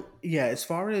don't. Yeah, as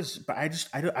far as, but I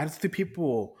don't think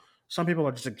some people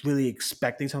are just like really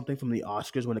expecting something from the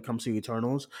Oscars when it comes to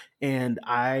Eternals, and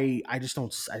I just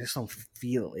don't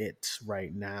feel it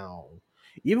right now.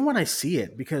 Even when I see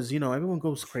it, because everyone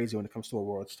goes crazy when it comes to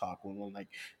awards talk when like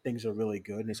things are really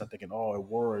good and they start thinking, oh,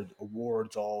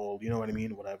 awards, all what I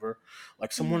mean, whatever.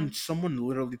 Like someone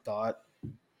literally thought.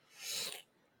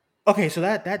 Okay, so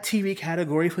that TV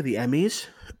category for the Emmys,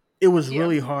 it was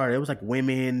really hard. It was like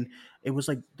women. It was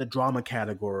like the drama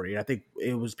category. I think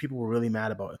it was people were really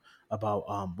mad about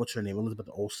what's her name, Elizabeth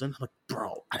Olsen. I'm like,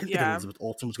 bro, I didn't think Elizabeth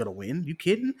Olsen was gonna win. You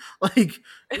kidding? Like,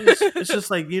 it's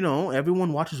just like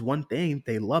everyone watches one thing,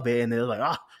 they love it, and they're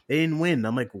like, they didn't win.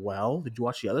 I'm like, well, did you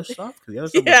watch the other stuff? Because the other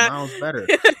stuff was miles better.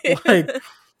 Like,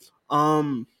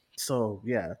 so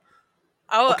yeah.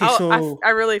 Okay, so I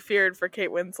really feared for Kate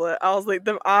Winslet. I was like,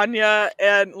 the Anya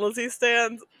and Lizzie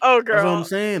stands. Oh, that's what I'm girl.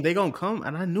 saying. They gonna come,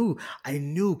 and I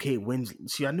knew Kate Winslet.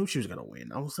 See, I knew she was gonna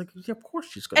win. I was like, yeah, of course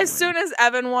she's gonna As win. soon as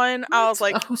Evan won, I was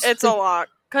What? like, I was it's a like, lock.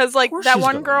 Because, of like, course she's gonna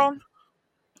win.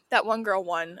 that one girl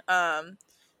won.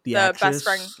 The The best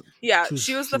friend. actress, Yeah,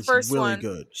 she was the she's first really one.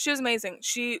 good. She was amazing.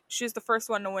 She was the first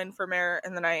one to win for Mayor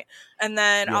in the Night. And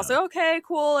then I was Yeah. like, okay,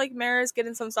 cool. Like, Mayor's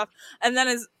getting some stuff. And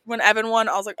then when Evan won,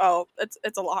 I was like, oh,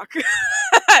 it's a lock.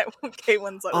 Kate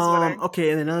Winslet was winning.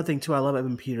 Okay, and another thing too, I love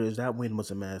Evan Peters. That win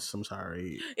was a mess. I'm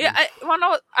sorry. Yeah,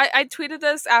 I tweeted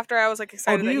this after I was like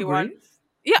excited do that you he won. agree?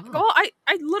 Yeah, Oh. well, I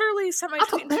literally sent my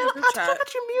tweet into the group chat. I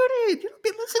thought you muted. You don't be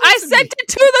listening I to sent me. it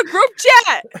to the group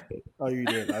chat. Oh, you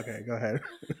did. Okay, go ahead.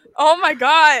 Oh my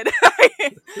god.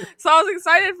 So I was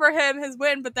excited for his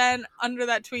win, but then under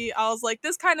that tweet, I was like,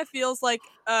 this kind of feels like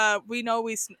we know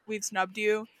we've snubbed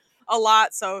you a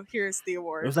lot, so here's the It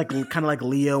award. was like kind of like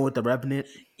Leo with the Revenant.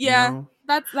 Yeah, You know?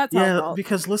 that's how it Yeah, felt.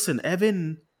 because listen,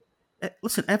 Evan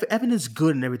is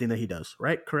good in everything that he does,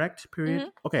 right? Correct. Period.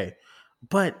 Mhm. Okay,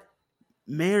 but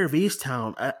Mayor of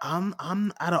Easttown,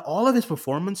 I'm out of all of his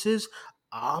performances,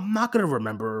 I'm not gonna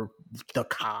remember the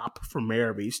cop from Mayor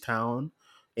of Easttown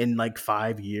in like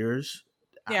 5 years.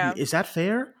 Yeah. I mean, is that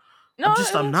fair? No,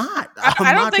 I'm not. I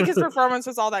don't not think his gonna- performance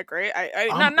was all that great. yeah,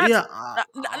 Let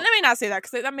me not say that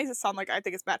because that makes it sound like I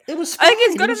think it's bad. it was. I think he's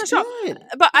fine, good it in the was show, good.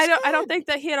 but It was I don't good. think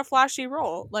that he had a flashy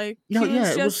role. Like No, he yeah, was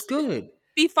it was just good.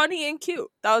 be funny and cute.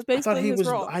 That was I thought basically he his was.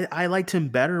 role. I liked him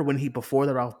better when he before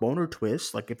the Ralph Boner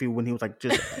twist. Like when he was like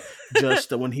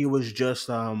just when he was just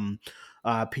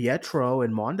Pietro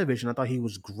in Mondivision. I thought he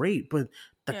was great, but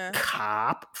the Yeah.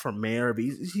 cop from Mayor of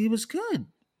East, he was good.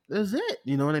 That's it.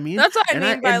 You know what I mean? That's what I And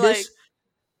mean by and like. this,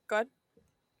 Go ahead.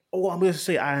 Oh, I'm gonna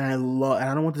say I love, and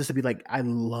I don't want this to be like I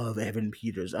love Evan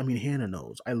Peters. I mean, Hannah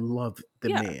knows I love the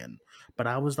Yeah. man, but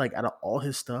I was like, out of all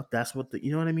his stuff, that's what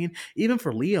you know what I mean. Even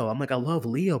for Leo, I'm like, I love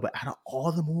Leo, but out of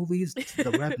all the movies,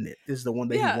 The Revenant is the one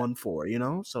that Yeah. he won for. You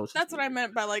know, so it's just That's what I weird.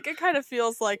 meant by like it kind of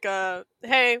feels like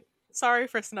hey, sorry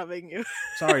for snubbing you.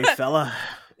 Sorry, fella.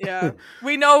 Yeah.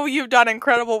 We know you've done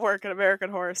incredible work in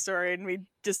American Horror Story and we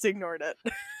just ignored it.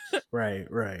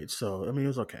 Right. So I mean, it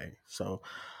was okay. So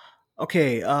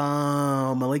okay,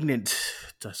 Malignant.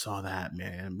 I saw that,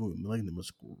 man. Malignant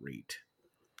was great.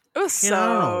 It was You know, I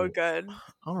don't so know. good.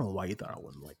 I don't know why you thought I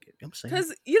wouldn't like it. I'm saying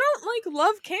Because you don't like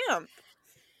love camp.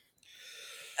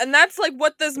 And that's like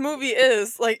what this movie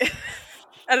is, like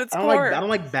at its core. I don't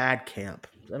like bad camp.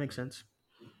 Does that make sense?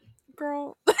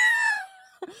 Girl.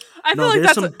 I No, feel like there's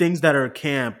that's some things that are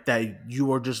camp that you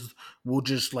will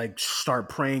just like start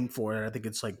praying for, and I think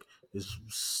it's like is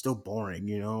still boring,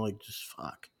 you know, like just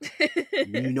fuck.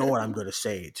 You know what I'm gonna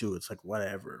say too. It's like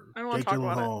whatever. I don't wanna Jake talk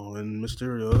about it. Gyllenhaal and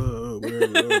Mysterio,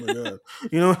 whatever. Oh my god,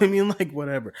 you know what I mean? Like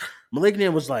whatever.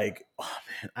 Malignant was like, oh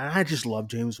man, I just love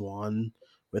James Wan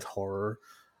with horror.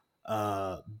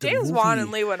 The James Wan and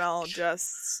movie- Lee Winnell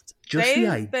just the they've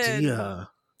idea.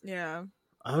 yeah.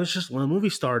 I was just when the movie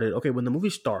started. Okay, when the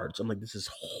movie starts, I'm like, this is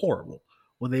horrible.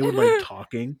 When they were like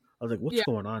talking, I was like, what's Yeah.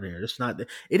 going on here? It's not.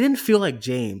 It didn't feel like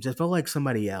James. It felt like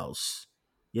somebody else.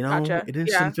 You know, Gotcha. it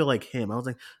didn't feel like him. I was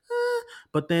like,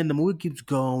 but then the movie keeps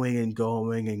going and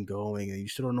going and going, and you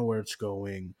still don't know where it's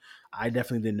going. I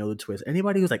definitely didn't know the twist.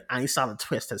 Anybody who's like, I saw the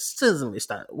twist as soon as we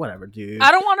start, whatever, dude.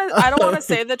 I don't want to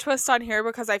say the twist on here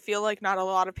because I feel like not a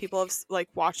lot of people have like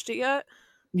watched it yet.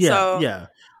 Yeah.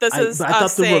 This is but I thought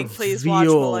us the saying, please watch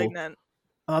reveal- Malignant.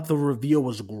 I thought the reveal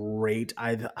was great.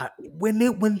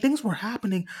 When things were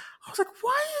happening, I was like,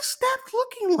 "Why is that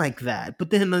looking like that?" But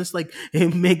then it's like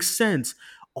it makes sense.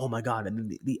 Oh my god! And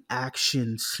then the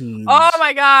action scenes. Oh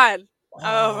my god!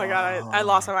 I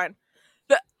lost my mind.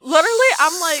 Literally,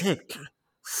 I'm like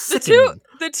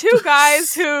the two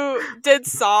guys who did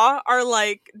Saw are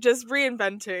like just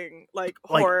reinventing like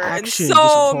horror in action, so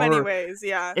just many horror. ways.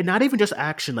 Yeah, And not even just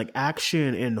action, like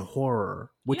action in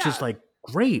horror, which is Yeah. like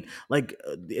great. Like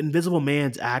the Invisible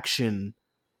Man's action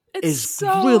it's is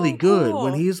so really good. cool.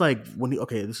 When he's like,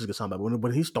 okay, this is gonna sound bad.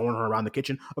 When he's throwing her around the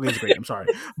kitchen, okay, it's great. I'm sorry,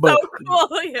 but so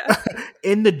cool. Yeah,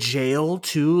 in the jail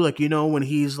too, like, you know, when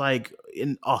he's like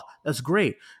in, that's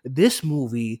great. This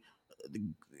movie,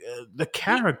 the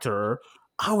character,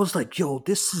 I was like, yo,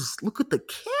 look at the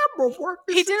camera work.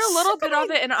 he did a little bit of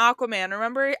it in Aquaman.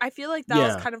 Remember? I feel like that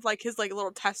Yeah. was kind of like his like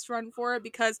little test run for it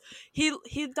because he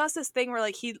does this thing where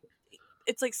like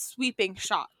it's like sweeping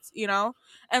shots, you know,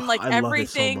 and like I love it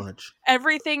so much.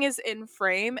 everything is in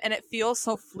frame and it feels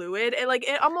so fluid. It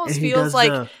And almost he feels does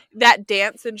like the that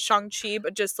dance in Shang-Chi,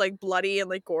 but just like bloody and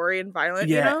like gory and violent,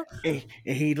 you yeah, know? and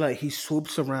he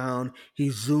swoops around, he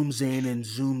zooms in and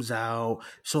zooms out.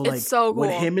 So It's like so what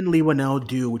cool. him and Lee Winnell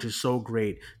do, which is so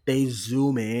great, they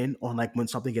zoom in on like when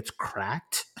something gets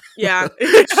cracked. Yeah.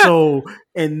 So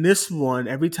in this one,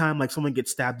 every time like someone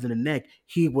gets stabbed in the neck,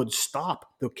 he would stop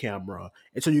the camera,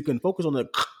 and so you can focus on the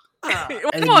and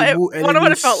then you move, and Wonder then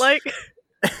what it felt like.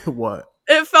 what?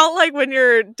 It felt like when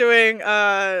you're doing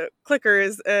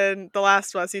clickers in The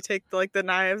Last of Us, you take like the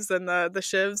knives and the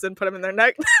shivs and put them in their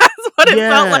neck. That's what it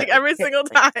felt Yeah, like every single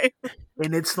time.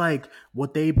 and it's like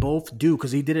what they both do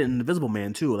because he did it in Invisible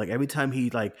Man too. Like every time he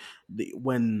like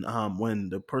when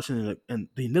the person in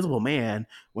the Invisible Man,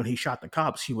 when he shot the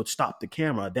cops, he would stop the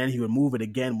camera, then he would move it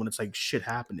again when it's like shit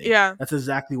happening. Yeah. That's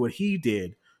exactly what he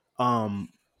did.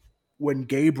 When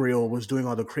Gabriel was doing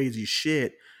all the crazy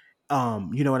shit,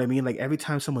 you know what I mean? Like every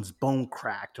time someone's bone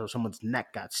cracked or someone's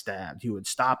neck got stabbed, he would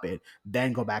stop it,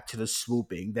 then go back to the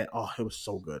swooping. That it was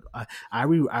so good. I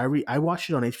watched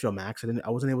it on HBO Max. I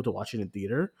wasn't able to watch it in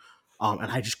theater.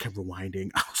 And I just kept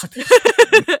rewinding. I was like, this is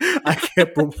funny. I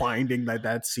kept rewinding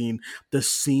that scene. The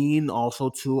scene also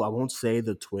too, I won't say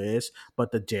the twist,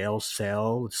 but the jail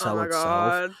cell Oh my itself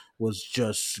god. was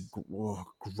just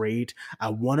great. I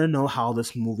want to know how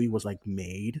this movie was like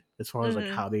made, as far as like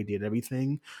Mhm. how they did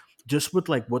everything, just with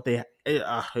like what it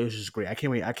was just great. I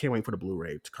can't wait for the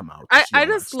Blu-ray to come out to see I all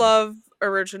that just stuff. love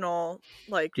original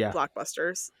like Yeah,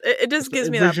 blockbusters. It just gives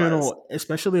me that buzz.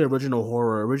 especially original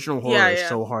horror. Original Yeah, horror is yeah.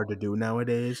 so hard to do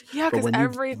nowadays, Yeah, but because when you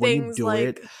everything's do like,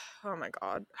 it, oh my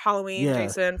god, Halloween, yeah.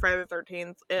 Jason, Friday the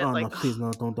 13th. It Oh no, like, please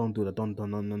no, don't do that. Don't no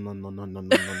no no no no no no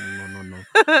no no no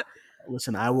no.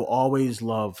 Listen, I will always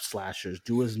love slashers.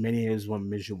 Do as many as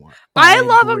one as you want. But I I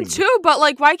love them agree. too. But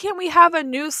like, why can't we have a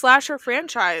new slasher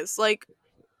franchise? Like,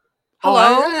 Oh,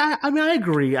 hello? I mean, I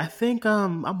agree. I think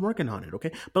I'm working on it.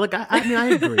 Okay, but like, I mean, I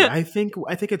agree. I think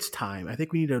it's time. I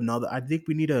think we need another. I think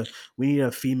we need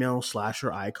a female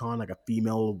slasher icon, like a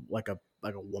female, like a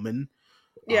woman.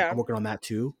 Yeah. I'm working on that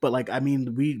too. But like, I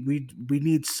mean, we need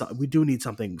we do need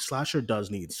something. Slasher does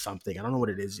need something. I don't know what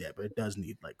it is yet, but it does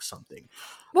need like something.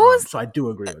 What was? So I do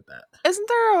agree with that. Isn't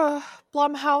there a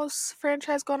Blumhouse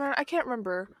franchise going on? I can't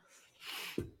remember.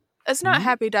 It's not Hmm?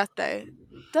 Happy Death Day.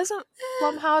 Doesn't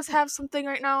Blumhouse have something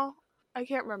right now? I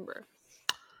can't remember.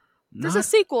 There's a Not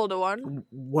sequel to one.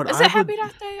 what Is I it would. Happy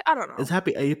Death Day? I don't know. It's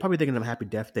happy. You're probably thinking of Happy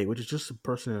Death Day, which is just a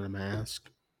person in a mask.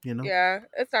 You know, Yeah,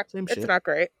 it's not. same It's shit. not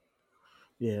great.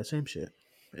 Yeah, same shit.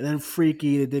 And then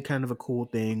Freaky, they did kind of a cool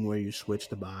thing where you switch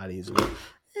the bodies, and,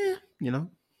 you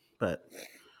know. But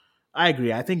I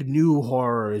agree. I think new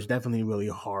horror is definitely really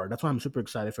hard. That's why I'm super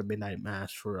excited for Midnight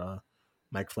Mass for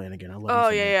Mike Flanagan. I love me Oh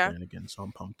some yeah, Mike yeah. Flanagan, so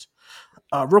I'm pumped.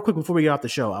 Real quick before we get off the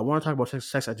show, I want to talk about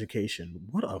sex education.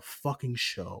 What a fucking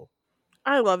show!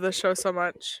 I love this show so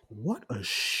much. What a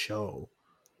show!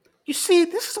 You see,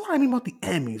 this is what I mean about the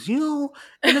Emmys, you know?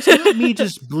 And it's not me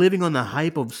just living on the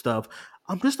hype of stuff.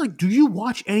 I'm just like, do you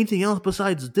watch anything else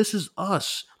besides This Is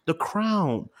Us, The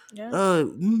Crown? Yeah.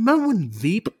 Remember when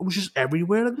Veep was just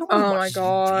everywhere? Like nobody Oh my watches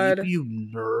god. Veep, you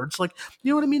nerds. Like,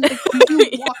 you know what I mean? Like,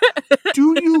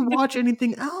 do you watch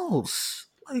anything else?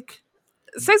 Like,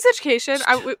 Sex Education.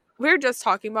 We were just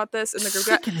talking about this in the group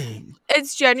chat. sickening.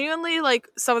 It's genuinely like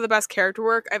some of the best character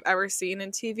work I've ever seen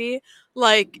in TV.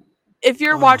 Like, if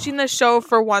you're watching the show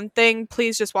for one thing,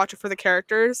 please just watch it for the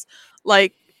characters.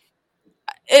 Like,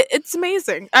 it's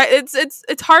amazing.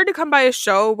 It's hard to come by a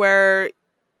show where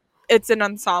it's an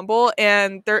ensemble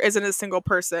and there isn't a single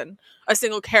person, a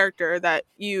single character that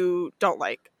you don't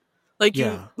like. Like, you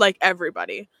Yeah. like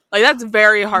everybody. Like, that's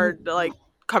very hard to like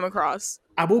come across.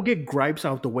 I will get gripes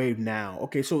out the way now.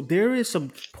 Okay, so there is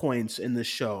some points in the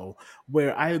show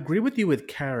where I agree with you with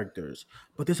characters,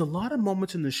 but there's a lot of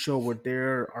moments in the show where they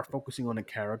are focusing on a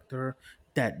character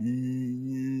that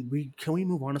we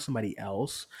move on to somebody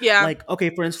else. Yeah. Like, okay,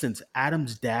 for instance,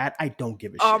 Adam's dad, I don't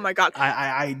give a shit. Oh my god.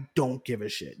 I don't give a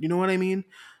shit. You know what I mean?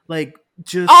 Like,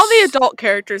 just all the adult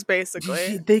characters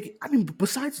basically. I mean,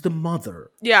 besides the mother.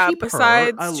 Yeah, keep her.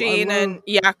 besides Jean and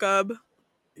Jakob.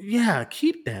 Yeah,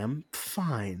 keep them.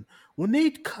 Fine. When they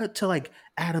cut to like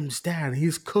Adam's dad and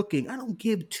he's cooking, I don't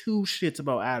give two shits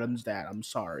about Adam's dad. I'm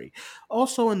sorry.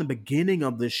 Also, in the beginning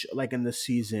of this, like in the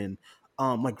season,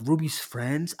 like Ruby's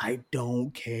friends, I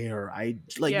don't care. I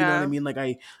like, you know what I Yeah. mean? Like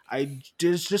I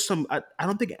there's just some I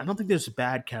don't think there's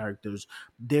bad characters.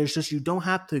 There's just, you don't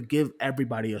have to give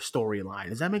everybody a storyline.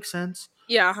 Does that make sense?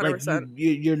 Yeah, Like 100%.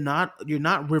 you're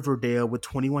not Riverdale with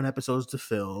 21 episodes to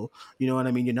fill. You know what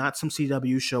I mean? You're not some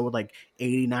CW show with like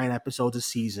 89 episodes a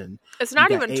season. It's You not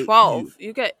got even eight 12. you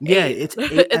You get Yeah, 8. it's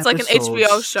 8 It's like an HBO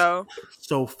episodes. show.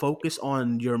 So focus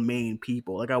on your main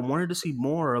people. Like I wanted to see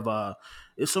more of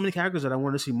there's so many characters that I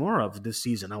wanted to see more of this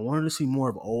season. I wanted to see more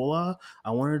of Ola.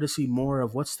 I wanted to see more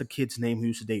of, what's the kid's name who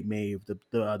used to date Maeve,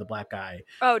 the black guy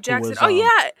Oh, who Jackson. was Oh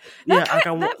yeah. yeah, like I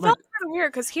That want, like felt kind of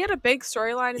weird cuz he had a big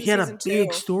storyline in he had a season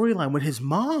big 2. storyline with his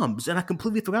moms, and I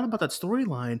completely forgot about that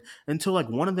storyline until like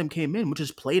one of them came in, which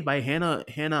is played by Hannah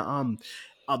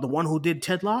the one who did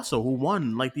Ted Lasso, who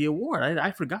won like the award.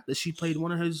 I forgot that she played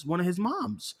one of his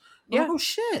moms. I was like, Yeah. oh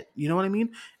shit, you know what I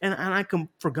mean? And I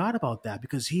forgot about that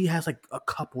because he has like a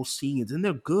couple scenes and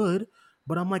they're good.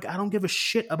 But I'm like, I don't give a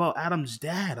shit about Adam's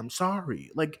dad. I'm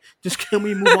sorry. Like, just can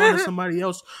we move on to somebody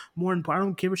else more important? I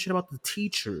don't give a shit about the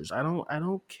teachers. I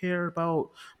don't care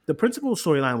about the principal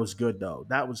storyline. Was good though.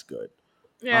 That was good.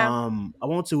 Yeah. I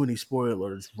won't do any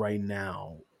spoilers right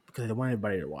now because I want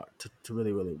everybody to watch to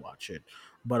really really watch it.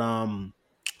 But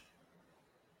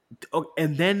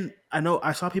and then I know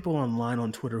I saw people online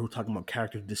on Twitter who talking about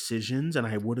character decisions, and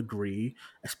I would agree,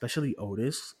 especially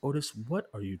Otis. Otis,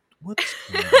 what's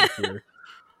going on here?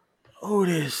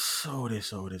 Otis.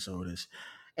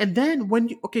 And then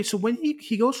so when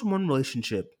he goes from one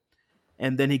relationship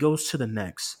and then he goes to the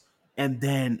next, and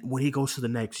then when he goes to the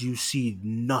next, you see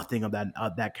nothing of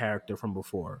that character from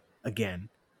before again,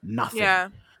 nothing. Yeah.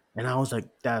 And I was like,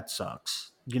 that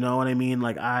sucks. You know what I mean?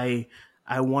 Like I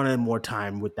wanted more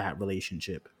time with that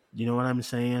relationship. You know what I'm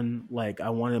saying? Like I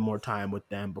wanted more time with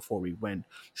them before we went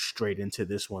straight into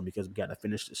this one because we got to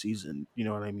finish the season. You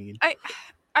know what I mean?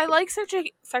 I like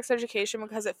sex education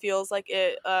because it feels like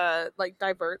it like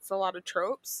diverts a lot of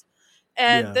tropes.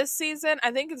 And Yeah. this season,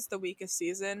 I think it's the weakest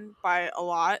season by a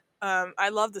lot. I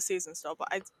love the season still, but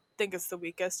I think it's the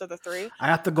weakest of the 3. I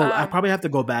have to go. I probably have to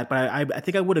go back, but I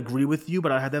think I would agree with you.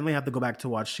 But I definitely have to go back to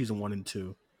watch season 1 and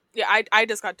 2. Yeah, I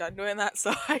just got done doing that,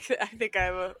 so I think I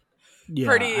have a Yeah,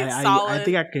 pretty I think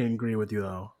solid. I can agree with you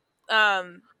though.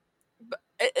 But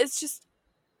it's just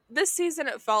this season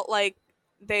it felt like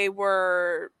they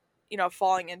were,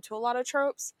 falling into a lot of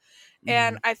tropes.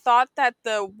 And Mhm. I thought that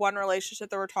the one relationship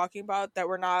that we're talking about that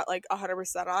we're not like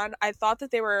 100% on, I thought that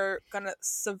they were going to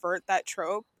subvert that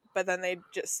trope, but then they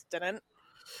just didn't.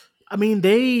 I mean,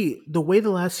 the way the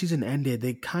last season ended,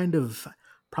 they kind of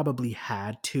probably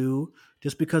had to,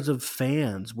 just because of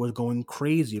fans were going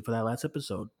crazy for that last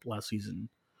episode last season.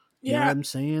 You know what Yeah. I'm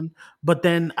saying? But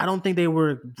then I don't think they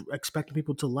were expecting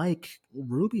people to like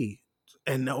Ruby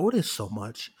and Otis so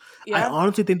much. I Yeah.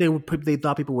 honestly think they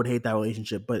thought people would hate that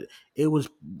relationship, but it was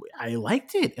I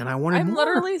liked it and I wanted I'm more.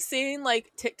 literally seeing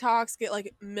like TikToks get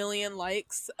like million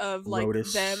likes of like them.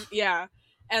 Rotis. Yeah.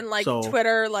 And like So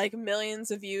Twitter, like millions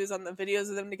of views on the videos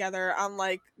of them together. I'm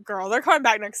like, girl, they're coming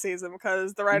back next season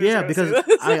because the writers are yeah, going to see because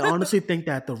this. I honestly think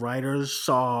that the writers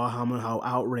saw how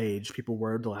outraged people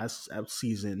were the last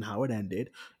season, how it ended,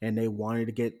 and they wanted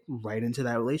to get right into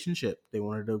that relationship. They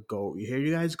wanted to go, here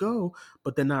you guys go,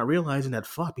 but then not realizing that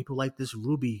fuck, people like this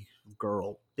Ruby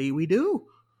girl. We do,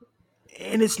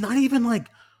 and it's not even like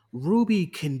Ruby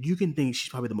can. You can think she's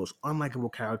probably the most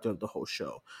unlikable character of the whole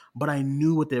show, but I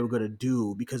knew what they were gonna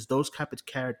do because those type of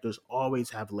characters always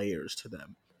have layers to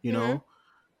them. You Hmm. know,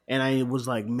 and I was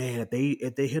like, man, if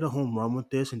they hit a home run with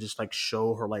this and just like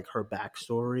show her like her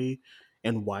backstory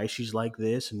and why she's like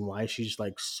this and why she's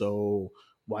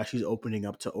opening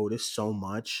up to Otis so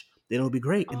much, then it'll be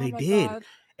great. And Oh they my did. God.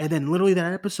 And then literally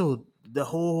that episode, the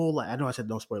whole I know I said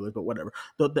no spoilers, but whatever.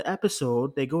 The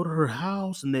episode, they go to her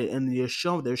house and they're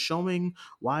showing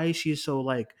why she's so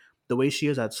like the way she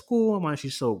is at school and why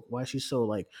she's so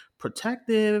like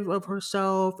protective of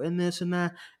herself and this and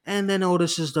that, and then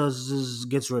Otis just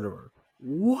gets rid of her.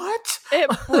 What?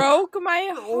 It broke my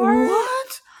heart.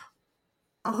 What?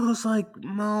 I was like,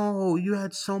 no, you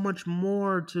had so much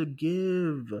more to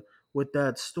give with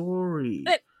that story.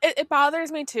 It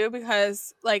bothers me too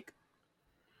because like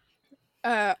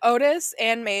Otis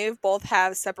and Maeve both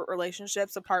have separate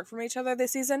relationships apart from each other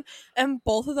this season, and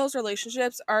both of those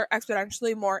relationships are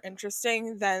exponentially more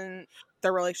interesting than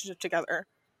their relationship together.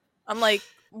 I'm like,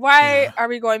 why Yeah. are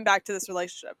we going back to this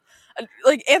relationship?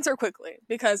 Like, answer quickly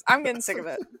because I'm getting sick of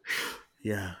it.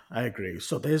 Yeah, I agree.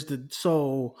 So there's the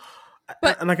so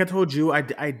But and like I told you, I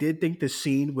did think the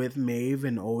scene with Maeve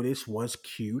and Otis was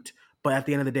cute, but at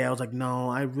the end of the day, I was like, no,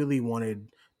 I really wanted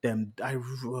them.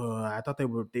 I thought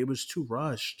they was too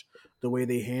rushed. the way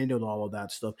they handled all of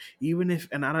that stuff. Even if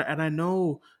and I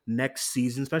know next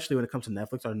season, especially when it comes to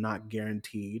Netflix, are not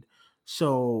guaranteed.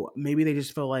 So maybe they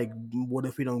just felt like, what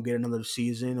if we don't get another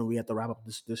season and we have to wrap up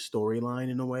this storyline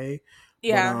in a way? But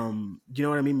Yeah. you know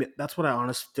what I mean? That's what I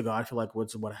honest to God feel like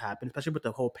what happened, especially with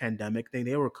the whole pandemic thing.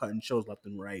 They were cutting shows left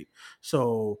and right.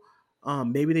 So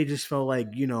maybe they just felt like,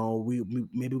 we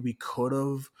maybe we could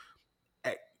have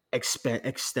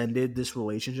extended this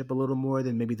relationship a little more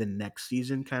than maybe the next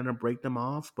season kind of break them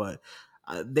off. But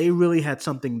they really had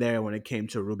something there when it came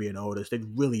to Ruby and Otis. They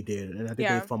really did, and I think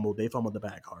Yeah. they fumbled the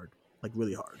bag hard, like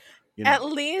really hard. At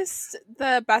least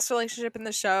the best relationship in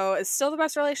the show is still the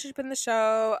best relationship in the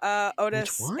show.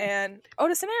 Which one?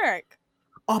 Otis and Eric.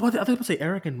 Oh, but I thought you say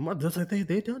Eric and what?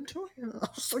 They done too. Yeah, I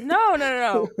was like,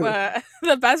 No.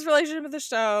 The best relationship of the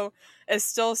show is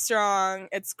still strong.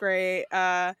 It's great.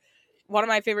 One of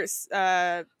my favorite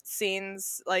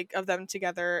scenes like of them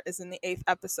together is in the 8th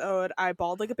episode. I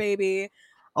bawled like a baby.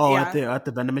 oh, Yeah. at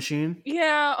the vending machine.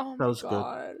 Yeah. Oh That my was good.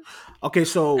 god. Okay, I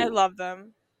so love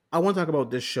them. I want to talk about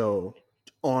this show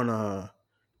on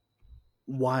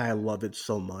why I love it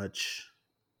so much.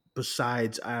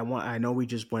 Besides, I know we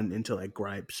just went into like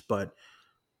gripes, but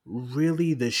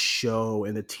really the show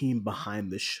and the team behind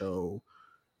the show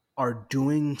are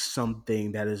doing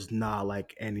something that is not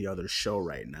like any other show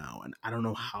right now, and I don't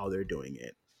know how they're doing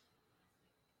it.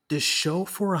 The show,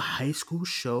 for a high school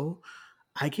show,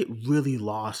 I get really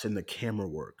lost in the camera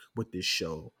work with this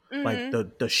show. Like Hmm.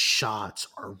 the shots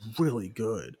are really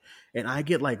good, and I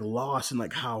get like lost in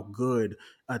like how good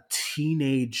a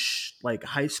teenage like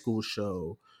high school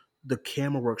show, the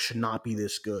camera work should not be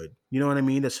this good. You know what I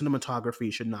mean? The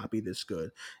cinematography should not be this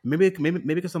good. Maybe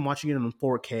because I'm watching it in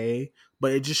 4K,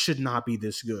 but it just should not be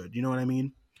this good. You know what I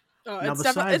mean? Oh, Now, it's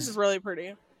besides, really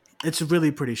pretty. it's a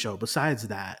really pretty show. Besides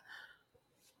that,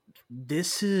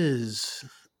 this is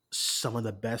some of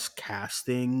the best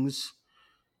castings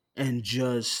and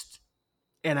just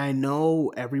and I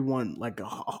know everyone like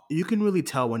you can really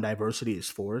tell when diversity is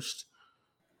forced,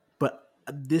 but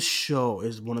this show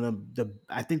is one of the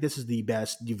I think this is the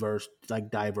best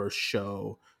diverse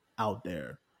show out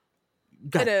there.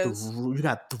 It is. You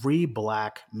got three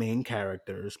black main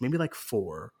characters, maybe like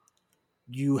four.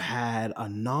 You had a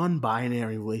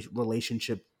non-binary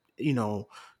relationship,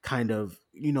 kind of,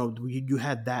 you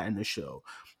had that in the show.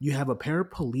 You have a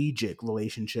paraplegic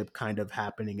relationship kind of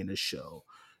happening in the show.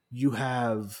 You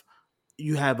have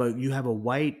you have a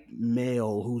white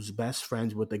male who's best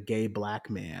friends with a gay black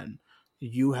man.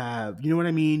 You know what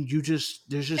I mean? There's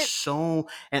It, just so,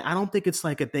 and I don't think it's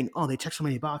like a thing, oh, they check so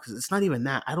many boxes. It's not even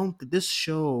that. I don't This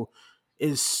show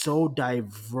is so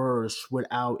diverse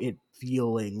without it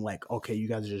feeling like, okay, you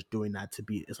guys are just doing that to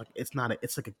be, it's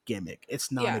like a gimmick.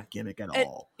 It's not a yeah. gimmick at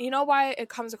all. You know why it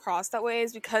comes across that way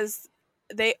is because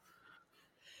they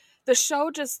the show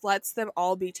just lets them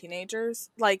all be teenagers.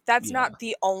 Like, that's Yeah. not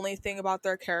the only thing about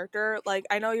their character. Like,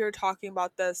 I know you were talking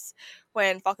about this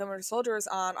when Falcon Winter Soldier was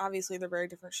on. Obviously, they're very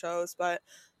different shows, but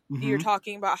you're Mm-hmm.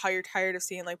 talking about how you're tired of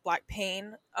seeing like black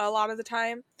pain a lot of the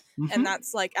time, and Mm-hmm.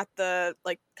 that's like at the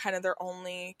like kind of their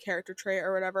only character trait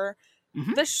or whatever. This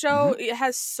Mm-hmm. show, it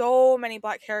has so many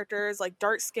black characters, like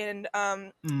dark skinned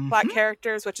black Mm-hmm.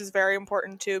 characters, which is very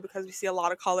important too because we see a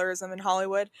lot of colorism in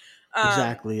Hollywood. Um,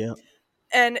 Exactly. Yeah.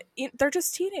 and they're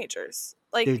just teenagers.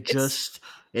 They're Like, just,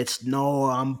 it's no,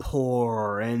 I'm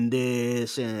poor and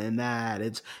this and that.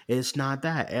 It's not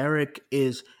that.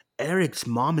 Eric's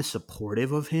mom is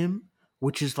supportive of him,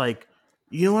 which is like,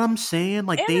 you know what I'm saying?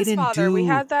 Like, and they his didn't father, we do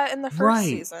had that in the first right.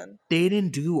 season. They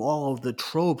didn't do all of the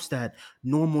tropes that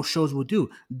normal shows would do.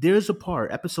 There's a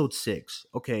part, episode 6,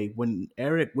 okay, when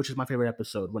Eric, which is my favorite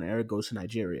episode, when Eric goes to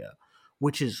Nigeria,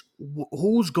 which is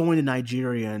who's going to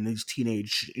Nigeria and these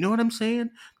teenage, you know what I'm saying?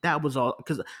 That was all,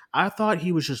 because I thought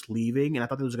he was just leaving, and I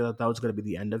thought that was gonna be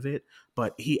the end of it.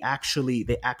 But they actually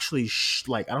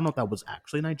like, I don't know if that was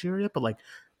actually Nigeria, but like,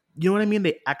 you know what I mean?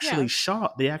 Yeah.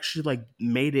 They actually like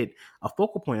made it a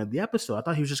focal point of the episode. I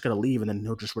thought he was just gonna leave and then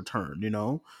he'll just return,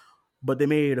 but they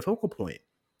made it a focal point.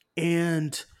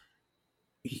 And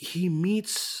he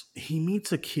meets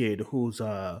a kid who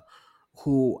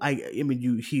I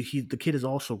mean, he the kid is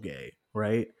also gay,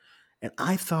 right? And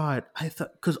I thought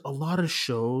because a lot of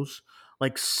shows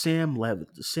like Sam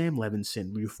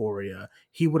Levinson, Euphoria,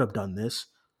 he would have done this.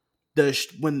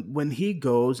 When he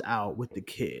goes out with the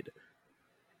kid,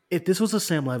 if this was a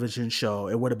Sam Levinson show,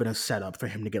 it would have been a setup for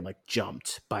him to get like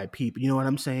jumped by people. You know what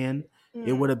I'm saying?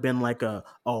 It would Mm. have been like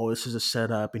this is a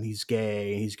setup and he's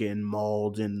gay and he's getting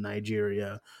mauled in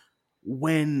Nigeria.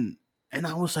 When And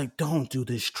I was like, don't do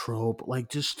this trope. Like,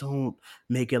 just don't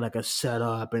make it like a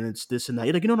setup and it's this and that.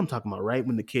 Like, you know what I'm talking about, right?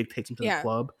 When the kid takes him to the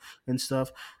club and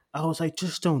stuff. I was like,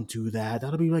 just don't do that.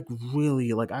 That'll be like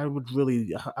really, like, I would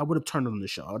have turned on the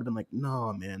show. I would have been like,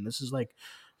 no, man, this is like,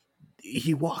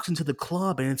 he walks into the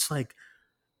club and it's like,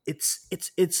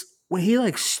 it's when he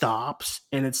like stops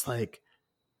and it's like,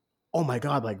 oh my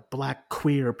God, like black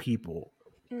queer people.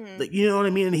 Like, you know what I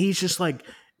mean? And he's just like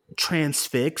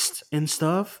transfixed and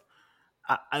stuff.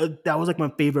 That was like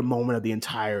my favorite moment of the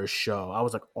entire show. I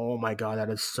was like, oh my God, that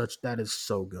is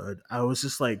so good. I was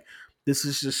just like, this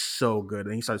is just so good.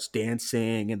 And he starts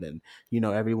dancing and then, you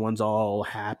know, everyone's all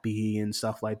happy and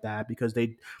stuff like that because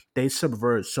they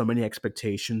subvert so many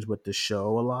expectations with the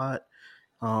show a lot.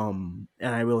 And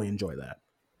I really enjoy that.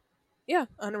 Yeah,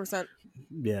 100%.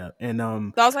 Yeah. And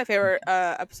that was my favorite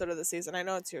episode of the season. I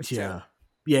know it's yours too.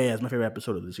 Yeah, it's my favorite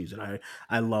episode of the season.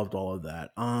 I loved all of that.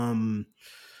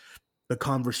 The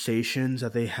conversations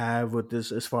that they have with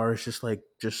this, as far as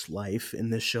just life in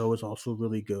this show, is also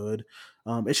really good.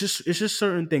 It's just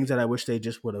certain things that I wish they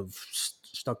just would have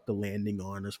stuck the landing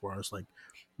on, as far as like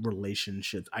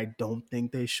relationships. I don't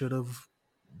think they should have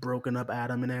broken up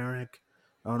Adam and Eric.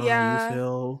 I don't know how you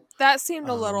feel. That seemed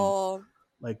a little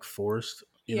like forced.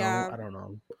 You know, I don't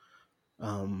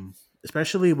know.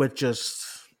 Especially with just,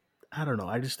 I don't know.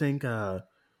 I just think I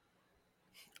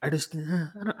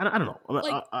don't know.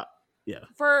 Like, yeah.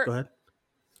 Go ahead.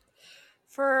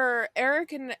 For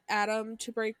Eric and Adam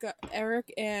to break up,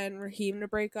 Eric and Raheem to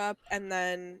break up, and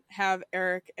then have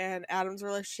Eric and Adam's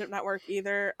relationship not work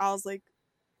either, I was like,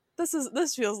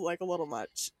 this feels like a little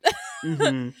much.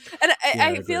 Mm-hmm. And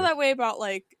I feel that way about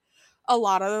like a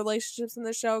lot of the relationships in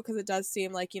the show, because it does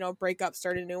seem like, you know, break up,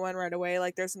 start a new one right away.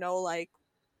 Like there's no like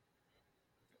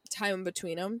time in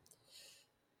between them.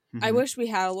 Mm-hmm. I wish we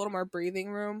had a little more breathing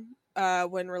room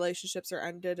when relationships are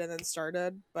ended and then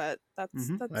started, but that's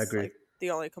I agree. Like the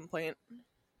only complaint.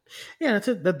 Yeah, that's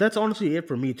it. That's honestly it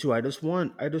for me too. I just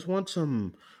want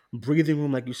some breathing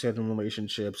room, like you said, in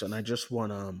relationships, and I just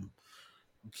want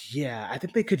yeah, I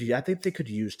think they could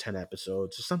use 10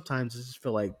 episodes. Sometimes I just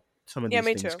feel like some of these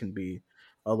things can be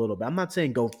a little bit. I'm not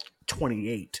saying go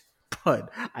 28, but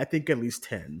I think at least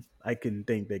 10. I can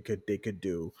think they could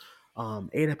do.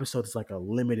 8 episodes is like a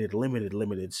limited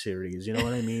series. You know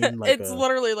what I mean? Like it's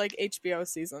literally like HBO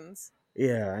seasons.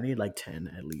 Yeah, I need like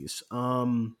 10 at least.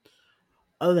 Other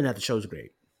than that, the show's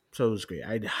great.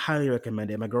 I'd highly recommend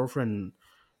it. My girlfriend,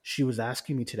 she was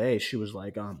asking me today. She was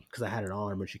like, because I had it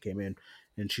on when she came in,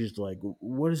 and she's like,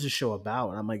 "What is this show about?"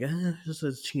 And I'm like, "It's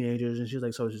just teenagers." And she's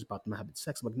like, "So it's just about them having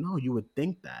sex." I'm like, "No, you would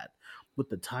think that with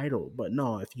the title, but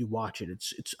no. If you watch it,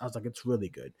 it's." I was like, "It's really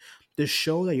good." The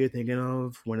show that you're thinking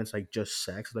of when it's like just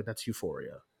sex, like that's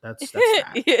Euphoria. That's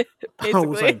that. Yeah, I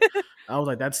was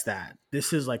like, that's that.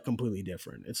 This is like completely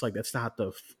different. It's like it's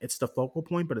the focal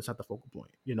point, but it's not the focal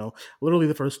point. You know, literally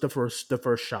the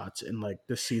first shots in like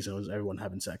this season was everyone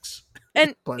having sex.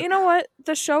 And you know what?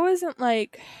 The show isn't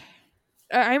like.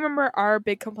 I remember our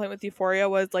big complaint with Euphoria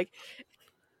was like,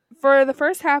 for the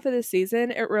first half of the season,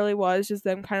 it really was just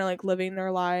them kind of like living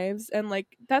their lives, and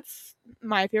like that's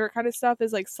my favorite kind of stuff,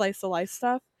 is like slice of life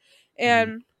stuff,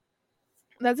 and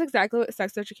that's exactly what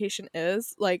Sex Education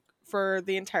is, like, for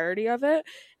the entirety of it.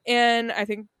 And I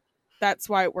think that's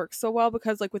why it works so well,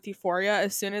 because like with Euphoria,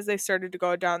 as soon as they started to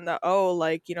go down the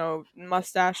like, you know,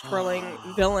 mustache twirling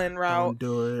villain route, don't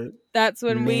do it. That's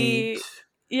when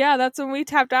that's when we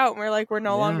tapped out and we're like, we're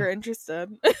no longer interested.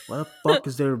 What the fuck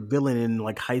is their villain in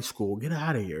like high school? Get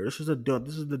out of here. This is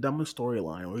the dumbest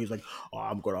storyline where he's like, "Oh,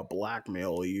 I'm gonna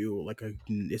blackmail you." Like,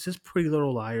 is this Pretty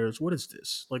Little Liars? What is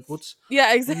this? Like, what's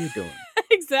exactly? What are you doing?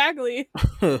 Exactly.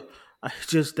 I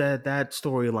just that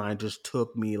storyline just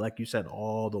took me, like you said,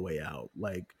 all the way out.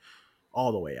 Like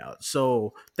all the way out.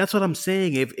 So that's what I'm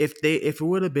saying. If it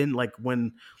would have been like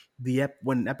when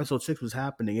episode 6 was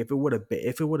happening, if it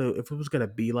was gonna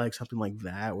be like something like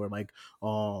that, where like,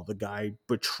 oh, the guy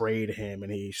betrayed him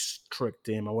and he tricked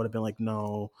him, I would have been like,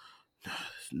 no,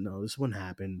 this wouldn't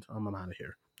happen. I'm out of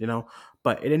here, you know.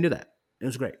 But it didn't do that. It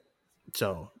was great.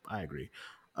 So I agree.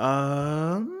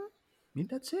 I think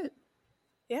that's it.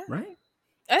 Yeah. Right?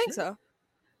 I think so.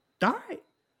 All right.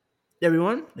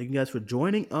 Everyone, thank you guys for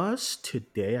joining us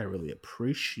today. I really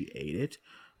appreciate it.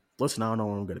 Listen, I don't know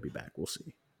when I'm going to be back. We'll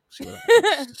see. See what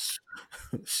happens.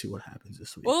 See what happens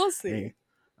this week. We'll see. I ain't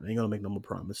going to make no more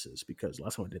promises, because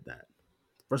last time I did that,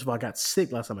 first of all, I got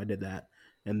sick last time I did that,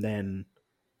 and then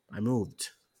I moved.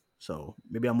 So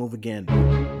maybe I'll move again.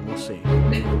 We'll see.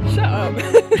 Shut up.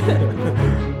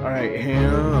 All right,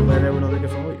 Hannah, let everyone know they can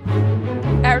follow you.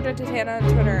 @RedTitana on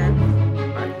Twitter.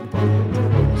 All right, no problem.